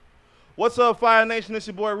What's up, Fire Nation? It's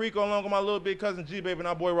your boy Rico, along with my little big cousin G-Baby and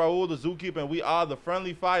our boy Raul, the Zookeeper, and we are the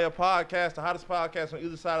Friendly Fire Podcast, the hottest podcast on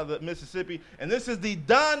either side of the Mississippi. And this is the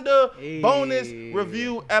Donda bonus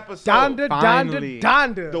review episode.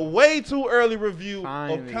 Donda. The way too early review of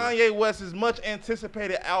Finally. Kanye West's much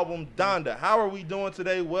anticipated album, Donda. How are we doing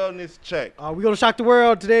today? Wellness check. We're going to shock the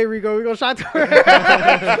world today, Rico. We're going to shock the world.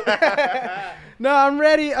 No, I'm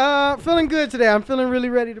ready. Feeling good today. I'm feeling really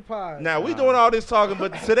ready to pod. Now, we doing all this talking,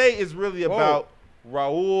 but today is really about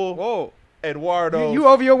Raul Eduardo. You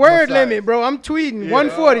over your word Messiah. limit, bro. I'm tweeting. Yeah.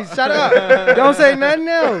 140. Shut up. Don't say nothing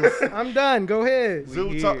else. I'm done. Go ahead. Zoo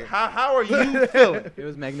We talk, here. how are you feeling? It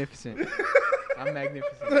was magnificent. I'm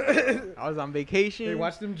magnificent. I was on vacation. Hey,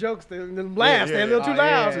 watch them jokes. They blast. Yeah, They're a little too yeah,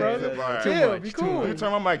 loud, yeah, bro. yeah, yeah. Too Chill. much, Be too cool. Let me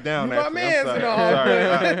turn my mic down. You my actually. mans I'm and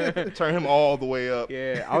sorry. all. Sorry. Turn him all the way up.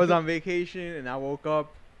 Yeah, I was on vacation and I woke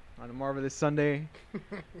up on a marvelous Sunday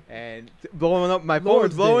and blowing up. My phone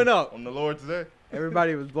Lord's was blowing Day. up. On the Lord today.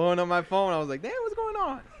 Everybody was blowing up my phone. I was like, damn, what's going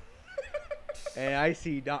on? And I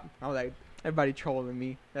see, I was like, everybody trolling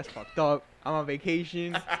me. That's fucked up. I'm on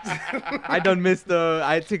vacation. I done missed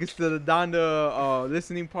I had tickets to the Donda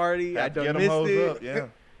listening party. I Had to done get 'em missed hoes it. up, yeah.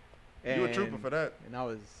 You a And- trooper for that. And I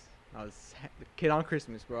was the kid on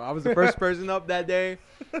Christmas, bro. I was the first person up that day.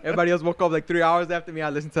 Everybody else woke up like 3 hours after me. I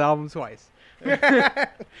listened to the album twice.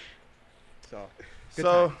 So, good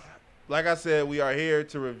So, times. like I said, we are here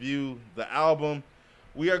to review the album.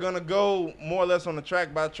 We are going to go more or less on a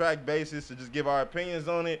track-by-track basis to just give our opinions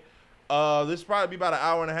on it. This will probably be about an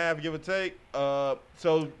hour and a half, give or take.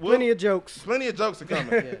 Plenty of jokes. Plenty of jokes are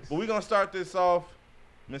coming. Yes. But we're going to start this off.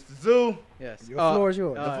 Mr. Zoo, Yes. Your floor is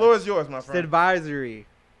yours. the floor is yours, my It's friend. advisory.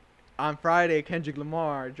 On Friday, Kendrick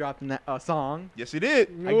Lamar dropped a song. Yes, he did.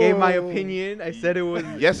 I gave my Whoa. opinion. I said it was.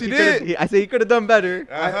 Yes, he could've- did. I said he could have done better.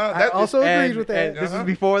 Uh-huh. I also agreed with that. And this Uh-huh. was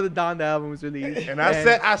before the Donda album was released. And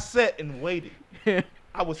I sat and waited.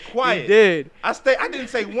 I was quiet. He did. I didn't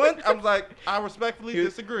say one. I was like, I respectfully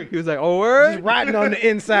disagree. He was like, "Oh, word." Just riding on the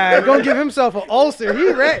inside. Gonna give himself an ulcer.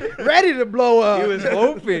 He ready to blow up. He was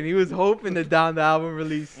hoping. He was hoping the Donda album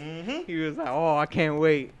release. Mm-hmm. He was like, "Oh, I can't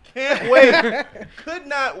wait. Can't wait. Could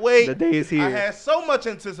not wait. The day is here." I had so much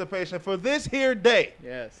anticipation for this here day.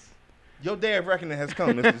 Yes. Your day of reckoning has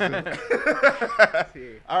come, Mr. It's Zoo.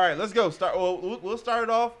 here. All right, let's go. We'll start it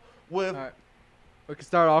off with. All right. We can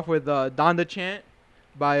start off with Donda Chant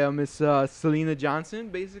by Miss Selena Johnson.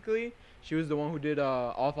 Basically, she was the one who did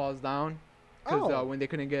All Falls Down because Oh. when they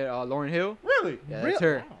couldn't get Lauryn Hill. Really? Yeah, that's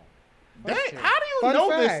her. Dang, That's her. how do you Fun know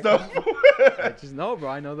fact. this stuff? I just know, bro.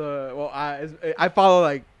 I know I follow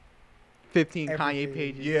like 15 Kanye Everything.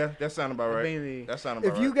 pages. Yeah, that sounded about right. Mainly. That sounded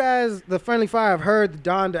about If you right. guys, the Friendly Fire, have heard the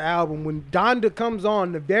Donda album, when Donda comes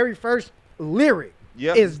on, the very first lyric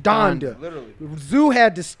Yep. is Donda. Literally. Zoo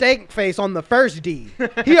had the steak face on the first D.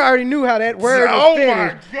 He already knew how that word Oh was my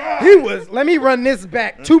finished. God. He was, let me run this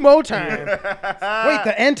back 2 more times. Wait,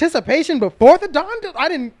 the anticipation before the Donda? I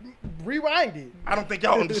didn't rewind it. I don't think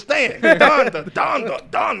y'all understand.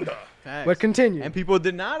 Donda. Facts. But continue. And people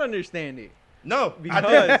did not understand it No,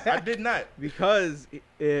 Because- I did not. because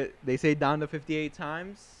they say Donda 58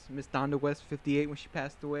 times. Miss Donda West 58 when she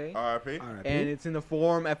passed away. R.I.P. And it's in the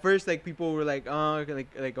form at first like people were like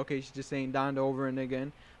okay, she's just saying Donda over and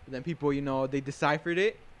again, but then people they deciphered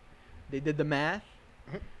it, they did the math,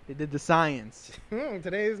 they did the science,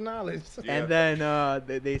 Today's knowledge. Yeah. and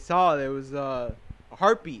then they saw there was a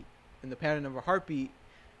heartbeat in the pattern of a heartbeat,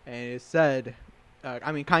 and it said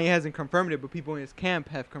Kanye hasn't confirmed it, but people in his camp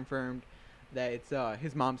have confirmed that it's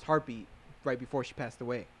his mom's heartbeat right before she passed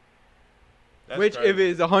away. That's Which crazy. if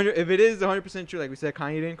it is 100% true, like we said,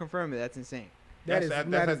 Kanye didn't confirm it. That's insane. That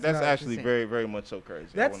That's is actually insane. very, very much so crazy.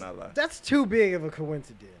 I will not lie. That's too big of a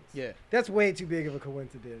coincidence. Yeah. That's way too big of a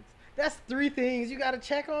coincidence. That's 3 things you got to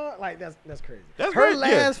check on. Like that's crazy. That's her very-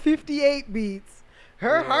 yeah. last 58 beats,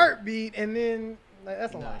 her Yeah. heartbeat, and then like,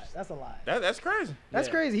 that's a No, lie. it's- That's a lie. That's crazy. That's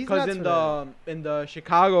Yeah. crazy. He's Because nuts in for in the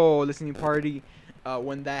Chicago listening party,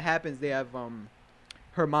 when that happens, they have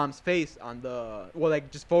her mom's face on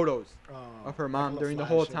just photos that. of her Like a mom little during the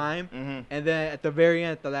whole slideshow. time, Mm-hmm. and then at the very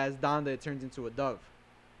end, the last Donda, it turns into a dove.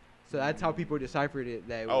 So that's how people deciphered it.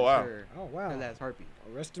 That it was Oh, wow. her Oh wow. last heartbeat.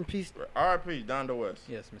 Rest in peace. R.I.P. Donda West.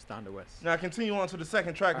 Yes, Miss Donda West. Now continue on to the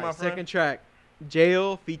second track, All my right, friend. second track,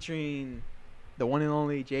 Jail featuring the one and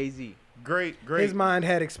only Jay-Z. Great. His mind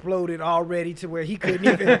had exploded already to where he couldn't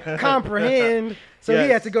even comprehend. So he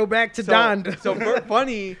Yes. had to go back to So, Donda.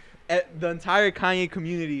 funny, the entire Kanye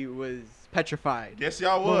community was petrified Yes,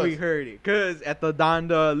 y'all when we was. heard it. Because at the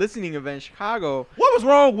Donda listening event in Chicago, What was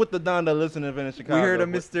wrong with the Donda listening event in Chicago? we heard of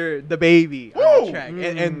Mr. The Baby on Whoa. the track.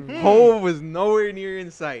 And Mm. Hov was nowhere near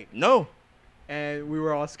in sight. No. and we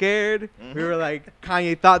were all scared. Mhm. We were like,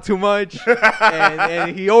 Kanye thought too much,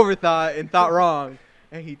 and he overthought and thought wrong.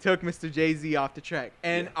 And he took Mr. Jay-Z off the track.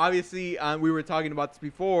 And obviously, we were talking about this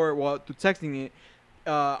before, well, through texting it,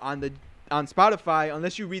 on Spotify,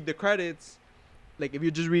 unless you read the credits, like if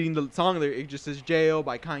you're just reading the song lyric, it just says Jail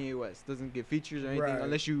by Kanye West. Doesn't give features or anything, Right.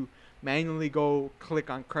 unless you manually go click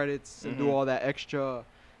on credits and do Mhm. all that extra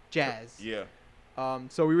jazz. Yeah.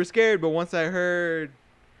 So we were scared, but once I heard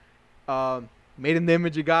Made in the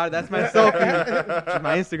Image of God, that's my selfie, which is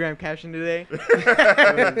my Instagram caption today.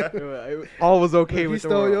 All was okay You with the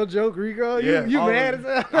stole world. your joke, Rico. Yeah. You All mad of-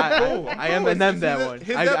 as hell? Cool. I I'm am cool. Eminem It's that his- one.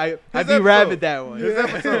 his I his be episode. Rabbit that one. His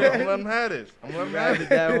episode. I'm letting him have this. I'm letting him have Rabbit this.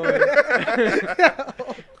 that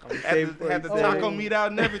one. Had the Oh. taco meat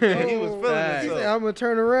out and everything. He was feeling Facts. He said, himself. I'm gonna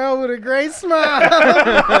turn around with a great smile.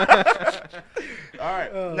 All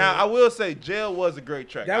right. Now I will say, Jail was a great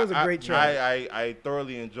track. That was a great track. I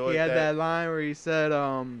thoroughly enjoyed He had that. that line where he said,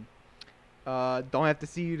 "Don't have to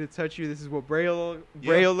see you to touch you. This is what Braille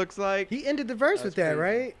looks like." He ended the verse That's with that,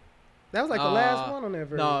 crazy. right? That was like the last one on that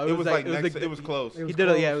verse. No, It was like it was next. like It was close. It He was did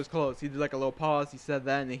it. Yeah, close. it was close. He did like a little pause. He said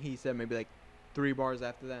that, and then he said maybe like 3 bars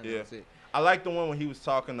after that. And Yeah. That's it. I like the one when he was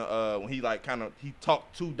talking to when he like he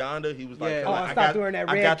talked to Donda. He was like, Yeah. kinda Oh, like, I I stopped got, doing that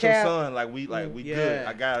I red got cap. your son. Like we Yeah. good.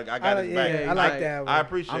 I got his yeah, back. I like that one. I I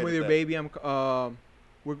appreciate. I'm with your that. baby.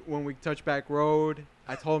 When we touch back road,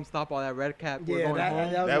 I told him stop all that red cap. We're Yeah, going that-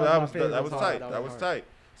 home. that That one of my was favorites. that was hard. tight. That That was was hard. tight.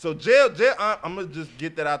 So Jail. I'm gonna just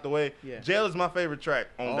get that out the way. Yeah. Jail is my favorite track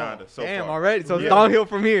on Oh, Donda. So damn, far. already. So it's Yeah. downhill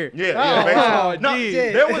from here. Yeah, Oh, yeah. basically. wow, no, geez.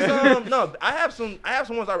 there was no. I have some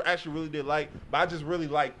ones I actually really did like, but I just really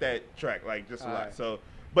like that track, like just a lot. Alright. So,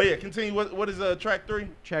 but yeah, continue. What is track 3?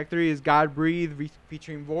 Track 3 is God Breathe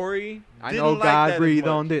featuring Vori. I Didn't know like that God as Breathe much.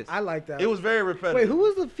 on this. I like that. It was very repetitive. Wait, who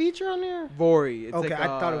was the feature on there? Vori. It's Okay, like, I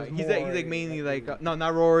thought it was he's like Maury. mainly like no,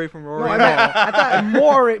 not Rory from No, Rory. I meant I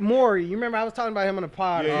thought Maury. You remember I was talking about him on the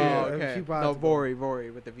pod. Yeah. Oh, a okay. few pods No, ago.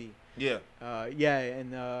 Vori with the V. Yeah. Yeah,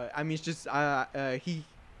 and I mean it's just he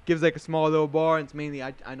gives like a small little bar, and it's mainly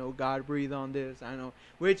I know God Breathe on this. I know,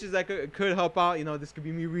 which is like it could help out. You know, this could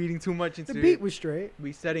be me reading too much into The beat was straight.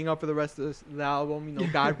 we setting up for the rest of the album. You know,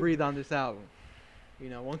 God Breathe on this album. You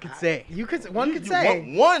know, one could say. One could say.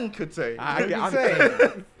 One could say. I- One I'm- could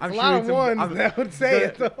say. I'm a lot of shooting some- ones I'm- that would say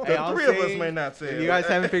it. the- Though. Hey, The I'm three of us saying, may not say If it. you guys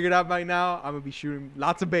haven't figured out by now, I'm gonna be shooting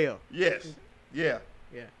lots of bail. Yes. Yeah.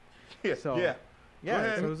 Yeah. Yeah. So- yeah. Yeah,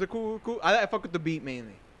 ahead. so it was a cool. I fuck with the beat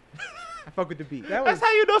mainly. I fuck with the beat. That was That's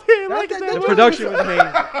how you know he ain't that- like that- it. that The was- production was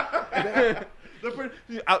amazing.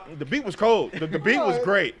 The beat was cold. The beat was No.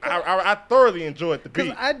 great. I thoroughly enjoyed the because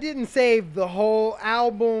beat. I didn't save the whole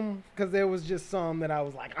album because there was just some that I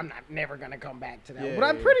was like, I'm not never gonna come back to that. Yeah, But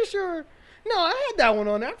I'm yeah. pretty sure. No, I had that one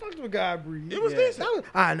on there. I fucked with God Breathe. It was Yeah. decent. That was,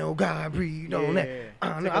 I know God Breathe on that. I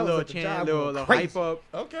It's know. like I a was little at the chant, job little going hype crazy. up.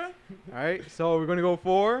 Okay. All right, so we're gonna go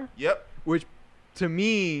 4, Yep. which to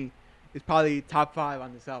me is probably top 5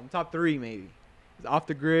 on this album, top 3 maybe. It's Off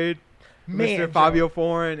the Grid, Man, Mr. Joe. Fabio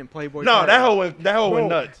Foreign, and Playboy. No, Cardi. that whole went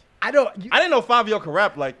Bro, nuts. I don't. I didn't know Fabio could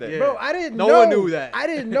rap like that. Yeah. Bro, I didn't No know. one knew that. I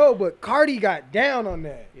didn't know, but Cardi got down on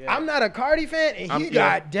that. Yeah. I'm not a Cardi fan, and he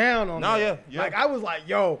Yeah. got down on No, that. yeah. Like, I was like,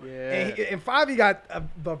 yo. Yeah. And Favi got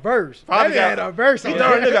the verse. Favi Favi got- had a verse He on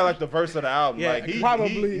darn that. near got like the verse of the album. Yeah, like he probably.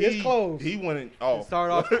 he, It's close. He went in. It Oh,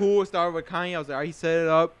 started off cool. It started with Kanye. I was like, all right, he set it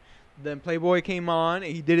up. Then Playboy came on,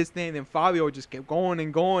 and he did his thing. Then Fabio just kept going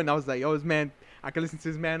and going. I was like, yo, this man, I could listen to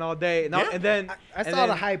this man all day. And, Yeah. and then I and saw then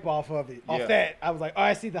the hype off of it. Yeah. Off that, I was like, oh,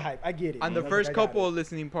 I see the hype. I get it. on the I was first like, I got couple it. of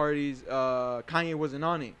listening parties, Kanye wasn't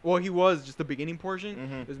on it. Well, he was just the beginning portion.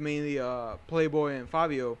 Mhm. It was mainly Playboy and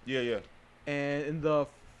Fabio. yeah. And in the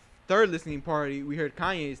third listening party, we heard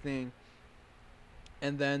Kanye's thing.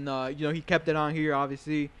 And then, he kept it on here,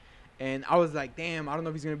 obviously. And I was like, damn, I don't know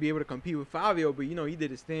if he's going to be able to compete with Fabio, but, he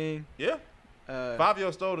did his thing. Yeah.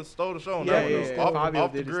 Fabio stole the show on Yeah, that one. yeah, though. yeah. Off, Fabio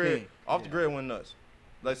off the did his grid. thing. Off the Yeah. grid went nuts.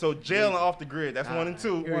 Like so, Jail and Off the Grid. That's 1 and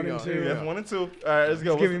 2. Here we One go. and Here two. we That's go. 1 and 2. All right, let's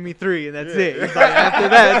go. He's giving me 3, and that's Yeah. it. He's like, after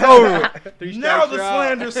that, it's over. 3 Now strikes, the you're out.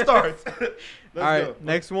 slander starts. Let's All right, go.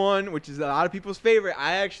 next one, which is a lot of people's favorite.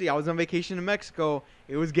 I was on vacation in Mexico.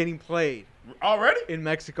 It was getting played Already? in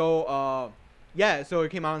Mexico. Yeah, so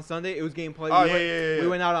it came out on Sunday. It was getting played. Oh, we yeah, went, yeah, yeah. We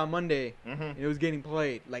went out on Monday, Mm-hmm. and it was getting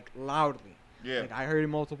played like loudly. Yeah. Like I heard it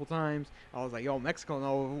multiple times. I was like, "Yo, Mexico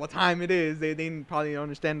know what time it is." They didn't probably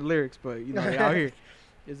understand the lyrics, but they out here.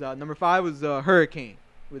 Is number 5 was Hurricane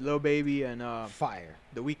with Lil Baby and Fire.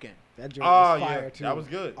 The Weeknd. That joke Oh, was yeah. fire, too. That was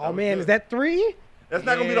good. Oh, That was man. good. Is that 3? That's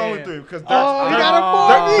not gonna be the only Yeah. 3 because Oh, he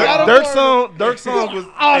got a 4. He got a 4. Dirk's song was Oh,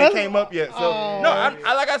 ain't that's- came up yet. So Oh. no,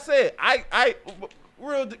 I like I said, I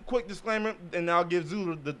real quick disclaimer, and I'll give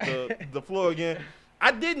Zoo the floor again.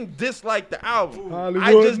 I didn't dislike the album. Hollywood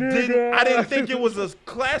I just nigga. I didn't think it was a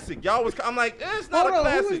classic. Y'all was. I'm like, it's not Hold a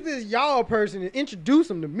on, who is classic. this y'all person? Introduce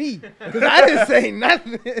him to me, because I didn't say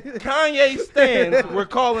nothing. Kanye stands. We're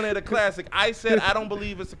calling it a classic. I said I don't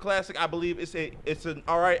believe it's a classic. I believe it's an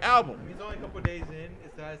alright album. I mean, it's only a couple days in.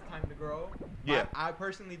 It still has time to grow. Yeah. I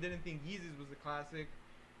personally didn't think Yeezus was a classic,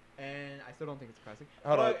 and I still don't think it's a classic.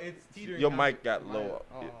 Hold but on. it's teetering. Your on- mic got my- low.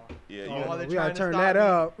 Oh. Yeah, Oh, you. they're we trying gotta to turn stop that me.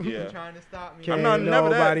 up. Yeah. They're trying to stop me. Can't I'm not never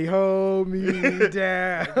that. nobody hold me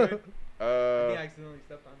down. I think I accidentally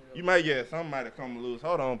stepped on it. You might, yeah, something might have come loose.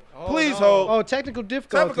 Hold on. Oh, Please no. hold. Oh, technical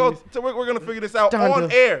difficulties. Typical. We're gonna figure this out Donda.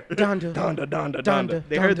 on air. Donda. Donda.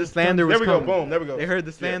 They heard the slander was There we go. coming. Boom. There we go. They heard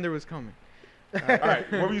the slander was coming. All right.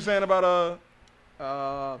 What were you saying about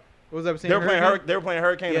What was I saying? They were playing. Hurricane? They were playing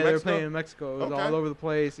Hurricane Yeah, in they were Mexico. playing in Mexico. It was Okay. all over the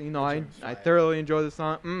place. You know, I Fire. thoroughly enjoyed the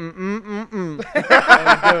song. That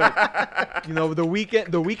was good. You know, the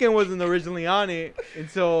weekend wasn't originally on it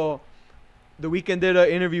until the Weeknd did an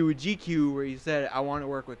interview with GQ where he said, "I want to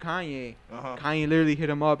work with Kanye." Uh-huh. Kanye literally hit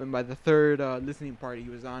him up, and by the third listening party, he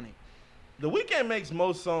was on it. The Weeknd makes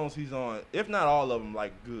most songs he's on, if not all of them,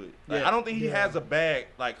 like good. Like, Yeah. I don't think he Yeah. has a bad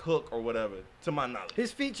like hook or whatever, to my knowledge.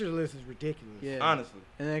 His feature list is ridiculous. Yeah. Honestly,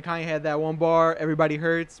 And then Kanye had that one bar, "Everybody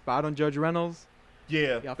Hurts," by I Don't Judge Reynolds.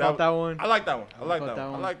 yeah. Y'all felt that one? I like that one. I I like felt that that one.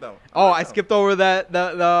 I one. like that one. Oh, like I that skipped over that.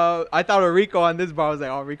 The I thought of Rico on this bar. I was like,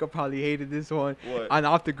 oh, Rico probably hated this one. What? On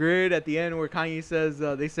Off the Grid at the end where Kanye says,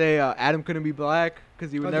 they say Adam couldn't be black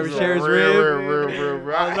because he would never Real, share his real, rib.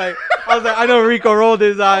 real. I was like, I know Rico rolled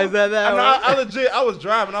his eyes at that. I legit, I was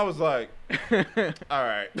driving. I was like, all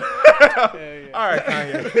right, yeah. all right,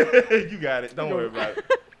 Kanye, you got it. Don't worry about it.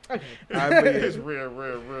 Okay. All right, but yeah. It's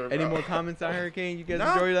real. Any more comments on Hurricane? You guys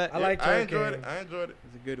Nah. enjoy that? I like I enjoyed it. Hurricane. I enjoyed it.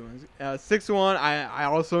 It's a good one. 6-1, I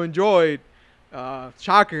also enjoyed.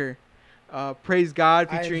 Shocker. Praise God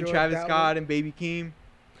I featuring enjoyed Travis that Scott one. and Baby Keem.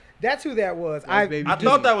 That's who that was. That was Baby I Keem.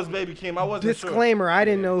 thought that was Baby Kim. I wasn't sure. Disclaimer: I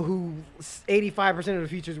didn't know who 85% of the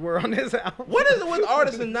features were on this album. What is it with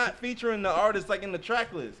artists and not featuring the artists like in the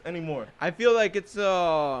track list anymore? I feel like it's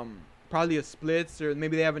probably a splits or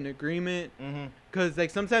maybe they have an agreement. Mm-hmm. Because like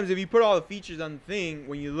sometimes if you put all the features on the thing,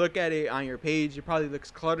 when you look at it on your page, it probably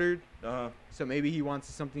looks cluttered. Uh-huh. So maybe he wants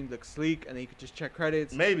something to look sleek, and then you could just check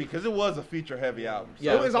credits. Maybe because it was a feature-heavy album.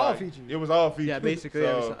 Yeah. It was it's all like- features. It was all features. Yeah, basically.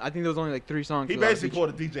 So I think there was only like 3 songs. he without a basically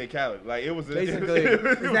feature. pulled a DJ Khaled. Like it was. Basically.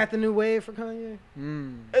 Is that the new wave for Kanye?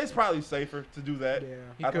 It's probably safer to do that. Yeah.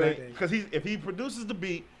 He I could. think because if he produces the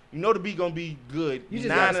beat, you know the beat gonna be good. You just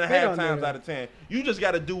 9.5 gotta spit on times there. out of 10. You just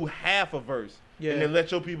got to do half a verse. Yeah. And then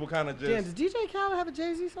let your people kind of just. Damn, does DJ Khaled have a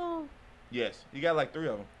Jay-Z song? Yes, you got like 3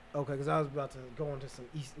 of them. Okay, because I was about to go into some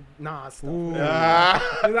East Nas stuff. Ooh.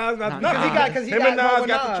 Ah. 'Cause I was about to, Nah. because he him got and Nas one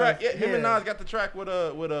got the with track. Yeah, him and Yeah. Nas got the track with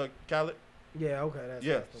Khaled. Yeah, okay. That's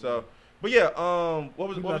Yeah. that's the So, one. but yeah, what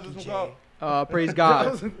was Lucky this one Jay. called? Praise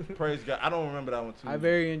God. Praise God. I don't remember that one too. I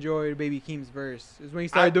very enjoyed Baby Keem's verse. It's when he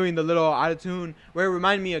started doing the little auto-tune where it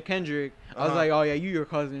reminded me of Kendrick. I was Uh-huh. like, oh yeah, you your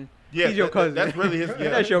cousin. Yeah, He's your cousin. That's really his. Yeah.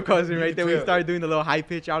 That's your cousin You right can there. When he tell. started doing the little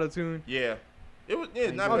high-pitch auto-tune. Yeah. It was.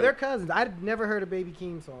 Yeah. Not Oh, bad. they're cousins. I'd never heard a Baby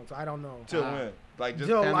Keem song, so I don't know. Till Ah. when? Like just.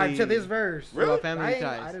 Till, Family- like, to this verse. Really? What about Family I ain't-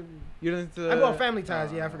 Ties? I didn't. You didn't. I bought Family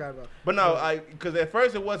Ties. Yeah, I forgot about. But no, because at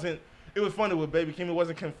first it wasn't. It was funny with Baby Keem. It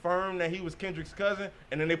wasn't confirmed that he was Kendrick's cousin,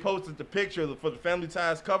 and then they posted the picture for the Family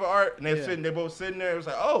Ties cover art, and Yeah. they both sitting there. It was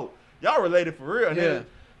like, oh, y'all related for real. And Yeah. then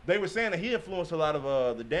they were saying that he influenced a lot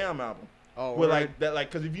of the Damn album. Oh, With word. like that, like,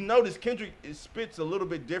 because if you notice, Kendrick it spits a little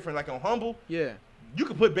bit different. Like on Humble, Yeah. you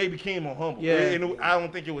could put Baby Keem on Humble. Yeah. I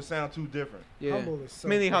don't think it would sound too different. Yeah. Humble is so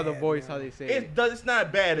Mainly how the bad, voice, man. how they say it. It's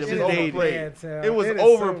not bad. It's It's just just dated. overplayed. Bad, Sam. It was is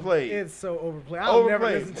overplayed. So, it's so overplayed. I'll never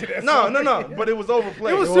listen to that No, song. no, but it was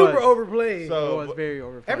overplayed. It was It super was. overplayed. So- It was very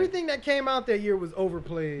overplayed. Everything that came out that year was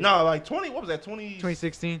overplayed. No, like 20. What was that?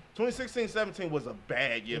 2016. 2016, 17 was a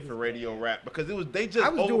bad year for radio rap because they just I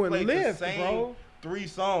was doing overplayed the Lift, same bro. 3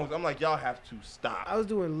 songs. I'm like, y'all have to stop. I was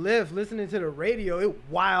doing Lyft, listening to the radio. It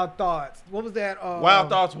Wild Thoughts. What was that? Wild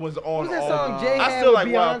Thoughts was on What was that all. song Jay I had still with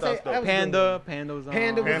like Wild Beyonce? Thoughts though. That was Panda was on.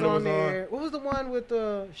 Panda was Panda on was there. What was the one with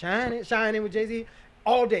the Shining with Jay-Z?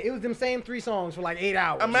 All day. It was them same 3 songs for like 8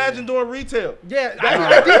 hours. Imagine doing retail. Yeah,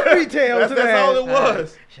 I did retail to That's that. all it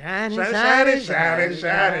was. Shining,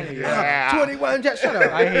 Shining. Yeah. 21 shut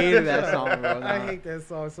up. I hated that Shut up. song, bro. I Nah. hate that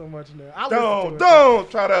song so much now. I listen to it. Don't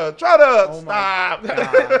try to Oh my stop.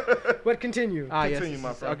 God. But continue. Yes. Continue,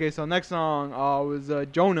 my friend. Okay, so next song was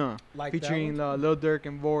Jonah Like that featuring one? Lil Durk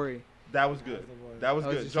and Vori. That was good. That was That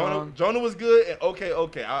was good. your Jonah, song? Jonah was good, and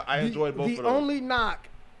okay. I enjoyed both the of those. only knock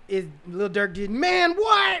is Lil Durk did, man,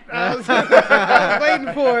 what? I was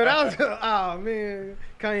waiting for it. I was, oh, man.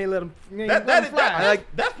 Kanye let him, fly.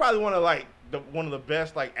 That's probably one of like one of the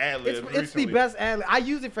best like ad libs. It's the best ad lib. I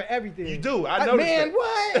use it for everything. You do. I noticed Man, that.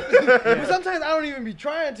 what? But sometimes I don't even be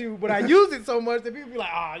trying to, but I use it so much that people be like,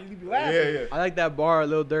 "Ah, you be laughing." Yeah. I like that bar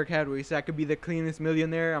Lil Durk had where he said, "I could be the cleanest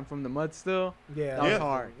millionaire. I'm from the mud still." Yeah, That was Yeah.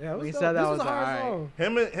 hard. Yeah, it When he was said dope. that, This I was a like, hard all right.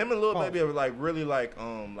 song. Him and Lil Pause. Baby have like really like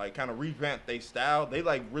kind of revamped their style. They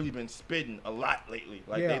like really been spitting a lot lately.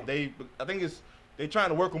 Like Yeah. they I think they trying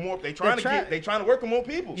to work with more. They trying to work with more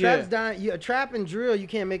people. Yeah. Trap's dying. Trap and drill, you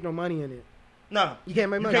can't make no money in it. Nah, You can't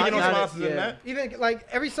make you money. can't get no Not- sponsors in yeah. that. Even like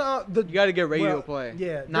every song, You got to get radio well, play.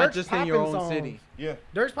 yeah, Not Durk's just in your poppin' own songs. city. Yeah.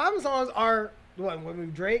 Dirk's poppin' songs are what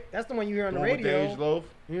with Drake. That's the one you hear on the One with radio. Dej Loaf.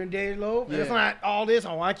 You hear Dej Loaf. Yeah. It's not all this.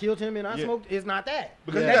 Oh, I killed him and I Yeah. smoked. It's not that. Because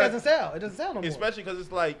Because you that gotta- doesn't sell. It doesn't sell no more. Especially because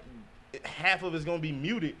it's like half of it's gonna be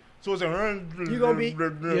muted. So it's a You gonna be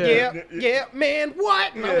Yeah. yeah, man.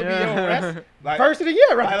 What? And I'm gonna be Yeah. yo, that's Like, first of the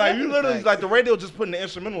year, right? like you literally Thanks. like the radio just putting the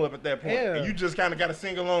instrumental up at that point, Yeah. and you just kind of got to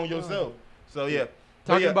sing along yourself. So yeah.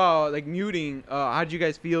 But Talking yeah, about like muting, how do you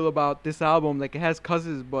guys feel about this album? Like it has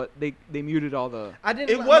cusses, but they muted all the. I didn't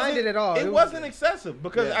it mind wasn't it at all. It wasn't excessive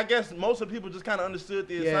because Yeah. I guess most of the people just kind of understood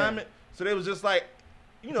the Yeah. assignment, so they was just like,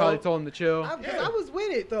 you know, Probably told them to chill. I was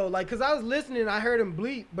with it though, like, cause I was listening, I heard him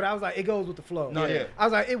bleep, but I was like, it goes with the flow. No, yeah. I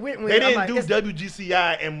was like, it went with. they I'm didn't like, do it's-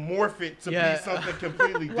 WGCI and morph it to Yeah. be something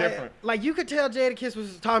completely different. Like you could tell Jadakiss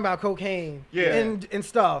was talking about cocaine, Yeah. and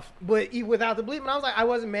stuff, but without the bleep, and I was like, I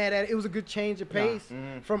wasn't mad at it. It was a good change of pace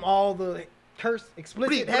Mhm. from all the curse,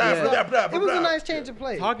 explicit, Bleep, heavy blah, stuff. blah, blah, It was a blah. nice change of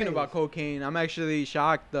pace. Talking about cocaine, I'm actually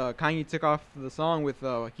shocked. Kanye took off the song with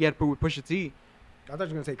he had with Pusha T. I thought you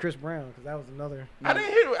were gonna say Chris Brown, because that was another. I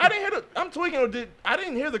didn't hear the. I'm tweaking. I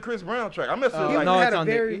didn't hear the Chris Brown track. I missed it. He Like, no, had it's a on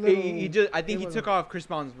very there. little- He just, I think it he wasn't- took off Chris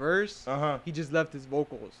Brown's verse. uh-huh. He just left his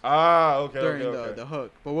vocals Ah, okay, during okay. the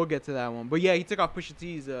hook. But we'll get to that one. But yeah, he took off Pusha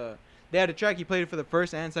T's. They had a track. He played it for the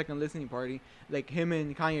first and second listening party. Like him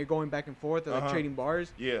and Kanye are going back and forth, like Uh-huh. trading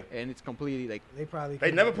bars, Yeah. and it's completely like. They probably.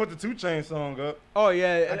 They never put the 2 Chainz song up. Oh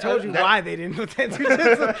yeah, I told you that- why they didn't put that.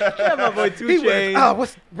 Yeah, my boy 2 He was, Chainz. oh,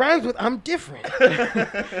 what's rhymes with I'm different.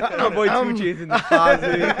 My boy 2 I'm- Chainz in the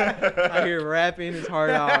closet. I hear rapping his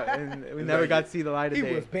heart out, and we never like- got to see the light of He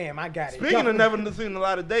day. was bam. I got it. Speaking Yo. of never seen a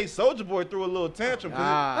lot of days, Soulja Boy threw a little tantrum. 'cause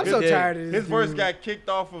Ah, I'm his, so He did. tired of this. his verse dude. got kicked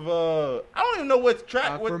off of I don't even know what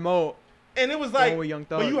track. What, Promote. and it was like, with Young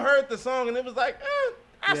but Thug. you heard the song and it was like,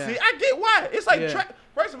 I Yeah. see, I get why. It's like, Yeah.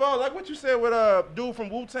 first of all, like what you said with dude from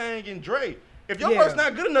Wu Tang and Dre. If your Yeah. verse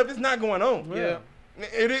not good enough, it's not going on. Yeah.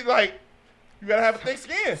 It is like you gotta have a thick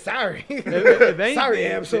skin. Sorry. If anything, Sorry,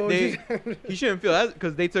 Absol. he shouldn't feel that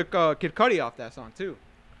because they took Kid Cudi off that song too,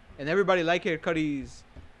 and everybody liked Kid Cudi's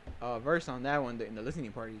verse on that one in the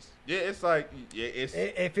listening parties. Yeah, it's like it's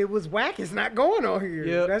If it was whack, it's not going on here.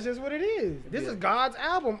 Yeah. That's just what it is. This Yeah. is God's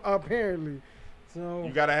album, apparently. So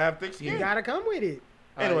you gotta have thick skin. you gotta come with it.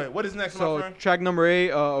 Anyway, what is next, my So friend? track number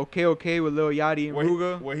 8, okay with Lil Yachty and Where he,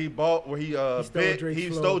 Ruga, where he bought, where he stole bit, Drake's he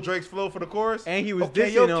flow. stole Drake's flow for the chorus. and he was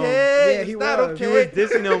okay, dissing him. okay, Yeah, he it's not was. He okay.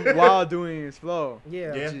 was dissing him while doing his flow.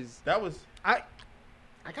 Yeah. Yeah, Which is- that was.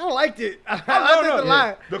 I kind of liked it. I I liked it a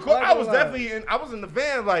lot. I was definitely in. I was in the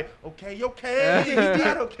van like, okay, okay, He did.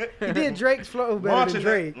 not okay. He did Drake's flow better Launching than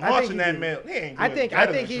Drake. that, I think launching he that did. man. He ain't I doing think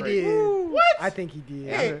better than he Drake. did. What? I think he did.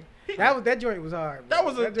 Yeah. That joint was hard. That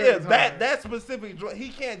was joint that was hard. that specific. He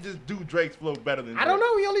can't just do Drake's flow better than. I don't Drake.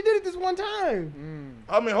 know. He only did it this one time.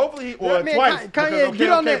 Mm. I mean, hopefully he Yeah, man, twice. Kanye, because okay, get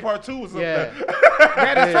on okay, that. part 2 was up Yeah. there.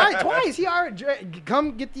 That's right. Twice. He already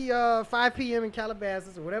come get the 5 p.m. in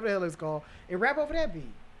Calabasas or whatever the hell it's called and rap over that beat.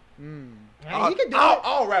 Mm. Man, he can do it.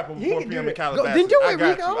 I'll rap him He before can do PM in it. Go, Calabasas. then do I it, got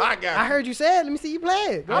Rico. you. I got you. I heard you say it. Let me see you play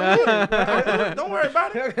it. Go I'll do ahead. it. Don't worry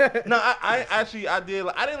about it. No, I actually I did.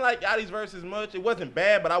 I didn't like Yachty's verses much. It wasn't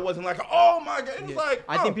bad, but I wasn't like, oh my god. It was Yeah. like,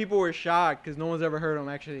 I think people were shocked because no one's ever heard him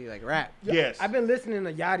actually like rap. Yes. I've been listening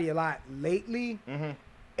to Yachty a lot lately, Mhm.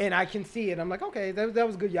 and I can see it. I'm like, okay, that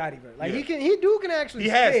was good Yachty verse. Like Yeah. he can actually. He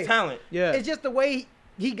has spit. talent. Yeah. It's just the way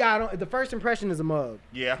he got on. The first impression is a mug.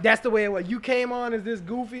 Yeah. That's the way it was. You came on as this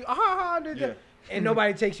goofy, Yeah. and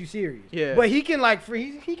nobody takes you serious. Yeah. But he can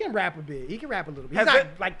he can rap a bit. He can rap a little bit. He's Has not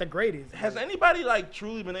it- like the greatest. Has anybody like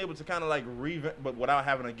truly been able to kind of like revamp, but without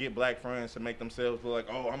having to get black friends to make themselves look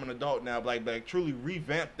like, oh, I'm an adult now, like truly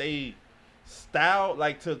revamp they style,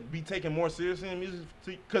 like to be taken more seriously in music?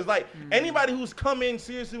 Because like anybody who's come in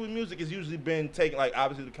seriously with music has usually been taken, like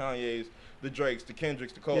obviously the Kanyes, the Drakes, the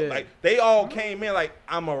Kendricks, the Cole, Yeah. like they all came in like,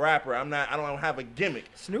 I'm a rapper. I don't have a gimmick.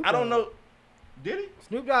 Snoop I don't Dogg. know. Did he?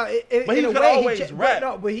 Snoop Dogg, But he in a could way, always but rap.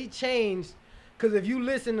 no, but he changed because if you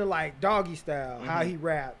listen to like Doggy Style, how Mhm. he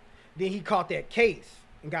rapped, then he caught that case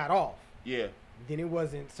and got off. Yeah. Then it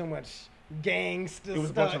wasn't so much gangster It was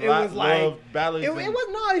a stuff. bunch of It was like love ballads. it was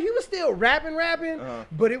no. He was still rapping, Uh-huh.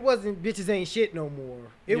 but it wasn't bitches ain't shit no more.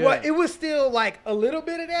 It Yeah. was. It was still like a little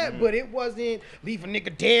bit of that, Mm-hmm. but it wasn't leave a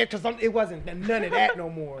nigga dead because it wasn't none of that no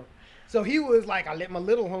more. So he was like, I let my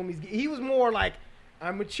little homies. He was more like,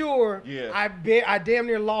 I'm mature. Yeah. I damn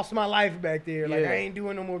near lost my life back there. Like Yeah. I ain't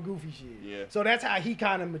doing no more goofy shit. Yeah. So that's how he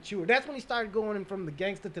kind of matured. That's when he started going from the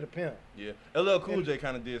gangster to the pimp. Yeah. LL Cool J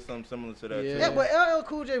kind of did something similar to that Yeah. too. Yeah, but LL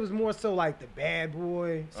Cool J was more so like the bad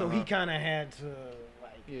boy. So he Uh-huh. kind of had to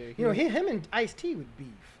like, Yeah, you know, him and Ice-T would beef.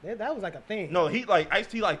 That was like a thing. No, he like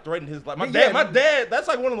Ice-T like threatened his life. Yeah. My dad. That's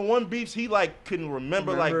like one of the one beefs he like couldn't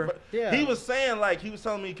remember. Remember? Like, Yeah. he was saying like he was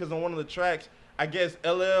telling me because on one of the tracks, I guess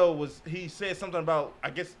LL he said something about I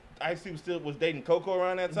guess Ice-T was dating Coco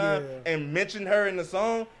around that time Yeah. and mentioned her in the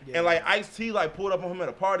song. Yeah. And like Ice-T like pulled up on him at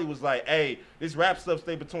a party was like, hey, this rap stuff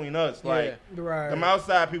stay between us. Like right. them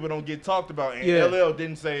outside people don't get talked about. And Yeah. LL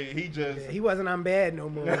didn't say he just. Yeah, he wasn't I'm bad no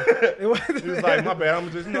more. It He was like, my bad.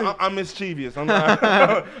 I'm just, I'm mischievous. I'm not,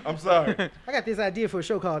 I'm sorry. I got this idea for a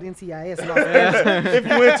show called NCIS. If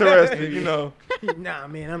you're interested, you know. Nah,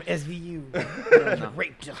 man, I'm SVU.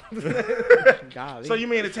 Raped him. Golly. So you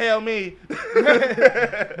mean to tell me? But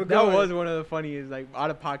that go was one of the funniest like out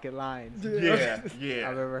of pocket lines Yeah, I've yeah.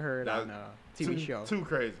 ever heard That on a TV show. Too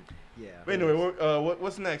crazy. Yeah. But anyway,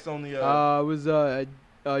 what's next on the? It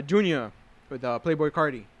was Junior with Playboy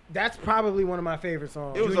Cardi. That's probably one of my favorite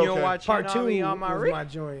songs. It was Junior okay. watching Part two all me on my was ring. my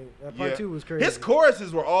joint. Part Yeah. two was crazy. His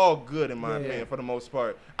choruses were all good in my Yeah. opinion, for the most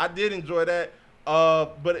part. I did enjoy that.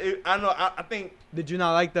 But I think Did you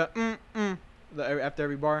not like the after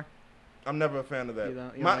every bar? I'm never a fan of that. You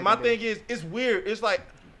don't My like it? thing is, it's weird. It's like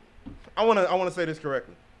I wanna say this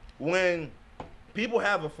correctly. When people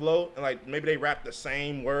have a flow and like maybe they rap the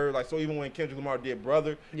same word, like so even when Kendrick Lamar did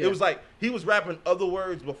Brother, Yeah. it was like he was rapping other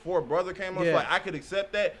words before Brother came out. Yeah. So like I could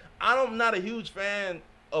accept that. I'm not a huge fan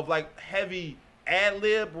of like heavy ad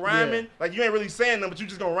lib rhyming. Yeah. Like you ain't really saying them, but you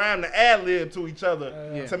just gonna rhyme the ad lib to each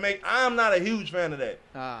other Yeah. to make. I'm not a huge fan of that.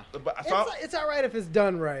 But, so it's all right if it's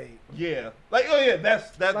done right. yeah, like oh yeah,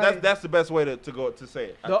 that's Like- that's the best way to say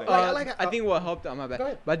it. I think. I think what helped. My bad. Go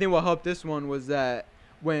ahead. But I think what helped this one was that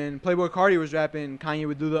when Playboy Cardi was rapping, Kanye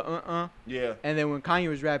would do the Yeah. and then when Kanye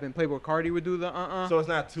was rapping, Playboy Cardi would do the So it's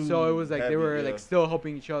not too. So it was like heavy, they were yeah. like still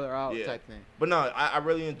helping each other out Yeah. type thing. But no, I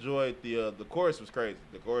really enjoyed the chorus was crazy.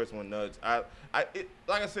 The chorus went nuts.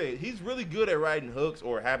 Like I said, he's really good at writing hooks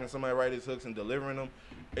or having somebody write his hooks and delivering them.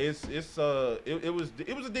 It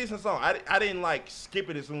was a decent song. I didn't like skip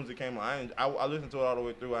it as soon as it came on. I listened to it all the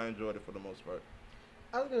way through. I enjoyed it for the most part.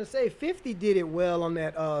 I was gonna say 50 did it well on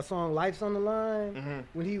that song "Life's on the Line" Mhm.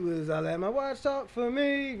 when he was "I let my watch talk for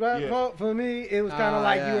me, rap Yeah. talk for me." It was kind of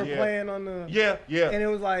like yeah. you were Yeah. playing on the Yeah. and it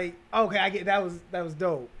was like okay, I get that was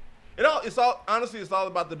dope. It's all honestly, it's all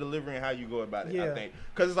about the delivery and how you go about it. I Yeah. think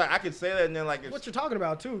because it's like I could say that and then like it's, What you're talking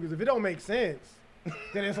about too, because if it don't make sense,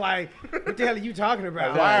 then it's like what the hell are you talking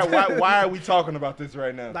about? why are we talking about this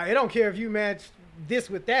right now? Like it don't care if you match this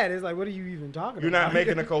with that. It's like what are you even talking You're about? not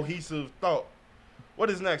making a cohesive thought. What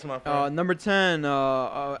is next, my friend? Number 10,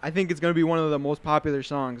 I think it's gonna be one of the most popular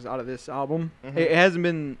songs out of this album. Mhm. It hasn't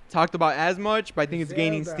been talked about as much, but I think it's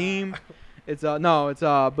gaining Zelda. steam. It's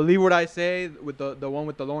Believe What I Say with the one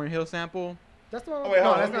with the Lauryn Hill sample. That's the one. Oh, wait, no,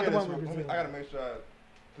 hold on, that's let not me the hear one this with one. Griselda. I gotta make sure,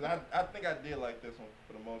 because I think I did like this one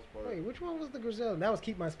for the most part. Wait, which one was the Griselda? That was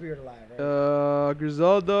 "Keep My Spirit Alive." Right?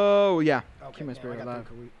 Griselda, yeah. Okay, Keep My damn, Spirit I got Alive.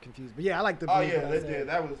 them confused. But yeah, I like the. Oh Believe yeah, What I that Say. did.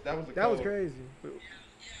 That was a That was cold. crazy.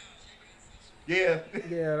 Yeah.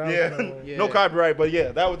 Yeah, that Yeah. was cold. Yeah. No copyright, but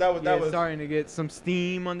yeah, that was Starting to get some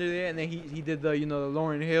steam under there, and then he did the the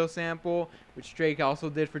Lauryn Hill sample, which Drake also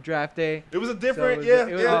did for Draft Day. It was a So different,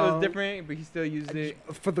 it was Um, different, but he still used it.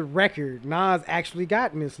 For the record, Nas actually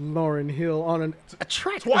got Miss Lauryn Hill on a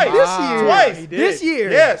track Twice. this year. Twice. He did. This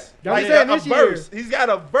year. Yes. I'm Like saying a this year. verse. He's got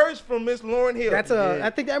a verse from Miss Lauryn Hill. That's Yeah. I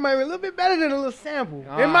think that might be a little bit better than a little sample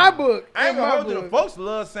Ah. in my book. I ain't in gonna my hold you. The book. folks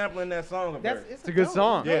love sampling that song. It's a good dope.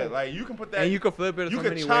 song. Yeah, like you can put that. And you could flip it You so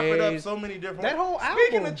could many chop ways. it up so many different That whole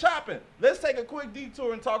Speaking album. of chopping, let's take a quick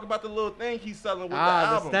detour and talk about the little thing he's selling with the The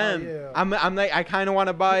album. stem. Oh, yeah. I'm like, I kind of want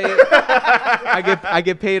to buy it. I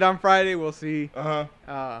get paid on Friday. We'll see.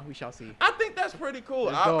 We shall see. I think that's pretty cool.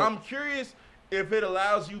 That's dope. I'm curious if it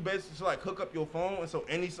allows you basically to like hook up your phone and so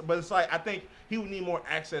but it's like I think he would need more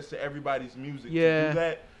access to everybody's music to Yeah. do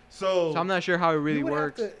that. So So I'm not sure how it really You would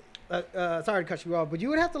have works. to, sorry to cut you off, but you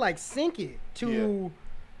would have to like sync it to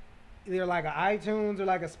either like an iTunes or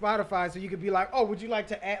like a Spotify, so you could be like, oh, would you like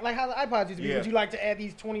to add like how the iPods used to be? Yeah. Would you like to add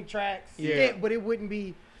these 20 tracks? Yeah. But it wouldn't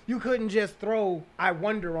be. You couldn't just throw "I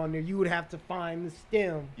Wonder" on there. You would have to find the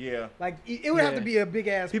stem. yeah. Like it would have Yeah. to be a big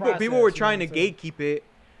ass. People were trying to gatekeep it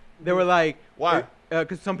They were like, Why?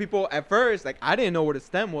 Because some people at first, like, I didn't know what a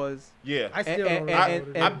stem was. Yeah. I still And- don't know. and-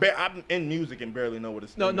 what it and- is. I'm in music and barely know what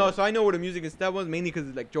it's. No, so I know what a music and stem was mainly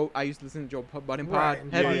because like I used to listen to Joe Budden Right, Pod.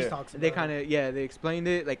 and heavy. Johnny Yeah. talks They about kind it. of they explained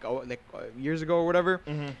it like years ago or whatever.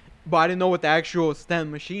 Mm-hmm. But I didn't know what the actual stem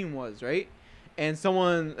machine was, right? And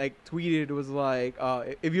someone like tweeted was like,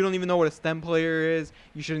 if you don't even know what a stem player is,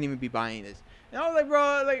 you shouldn't even be buying this. And I was like,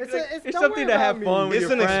 bro, like, It's it's don't something worry to have about fun me. with It's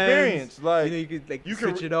your an friends. experience. Like You know, you could like you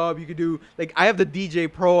can switch it up. You could do like I have the DJ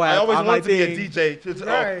Pro app I always on my wanted to be a thing. DJ. Just,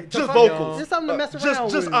 Right. just To vocals. Just something to mess around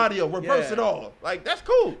just with. audio. Reverse Yeah. it all. Like that's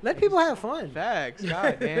cool. Let people have fun. Facts,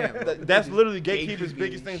 god damn. That's literally Gatekeeper's Gatekeeping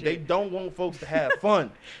biggest thing. shit. They don't want folks to have fun.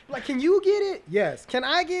 Like, can you get it? Yes. Can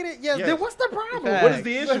I get it? Yes. Yes. Then what's the problem? Facts. What is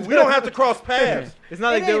the issue? We don't have to cross paths. It's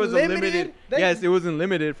not It like there ain't was a limited. limited. They- Yes, it wasn't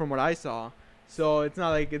limited from what I saw. So it's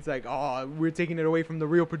not like it's like oh we're taking it away from the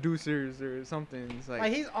real producers or something. It's like,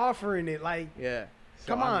 Like, he's offering it. Like, yeah.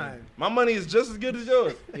 So, come I on. mean, My money is just as good as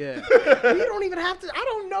yours. yeah. You don't even have to. I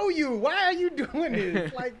don't know you. Why are you doing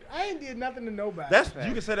this? Like, I ain't did nothing to nobody. That's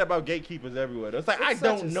you can say that about gatekeepers everywhere. It's like I It's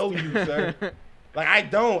such don't a know you, sir. Like I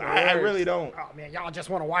don't. I really don't. Oh man, y'all just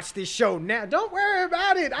want to watch this show now. Don't worry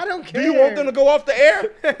about it. I don't Do care. you want them to go off the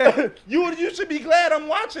air? you should be glad I'm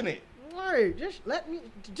watching it. Right, just let me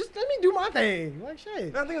do my thing. Like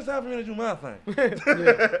shit. I think it's time for me to do my thing.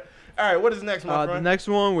 All right, what is next, my The friend? next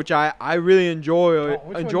one, which I really enjoyed. which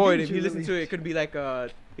one Enjoyed. didn't If you you listen really- to it, it could be like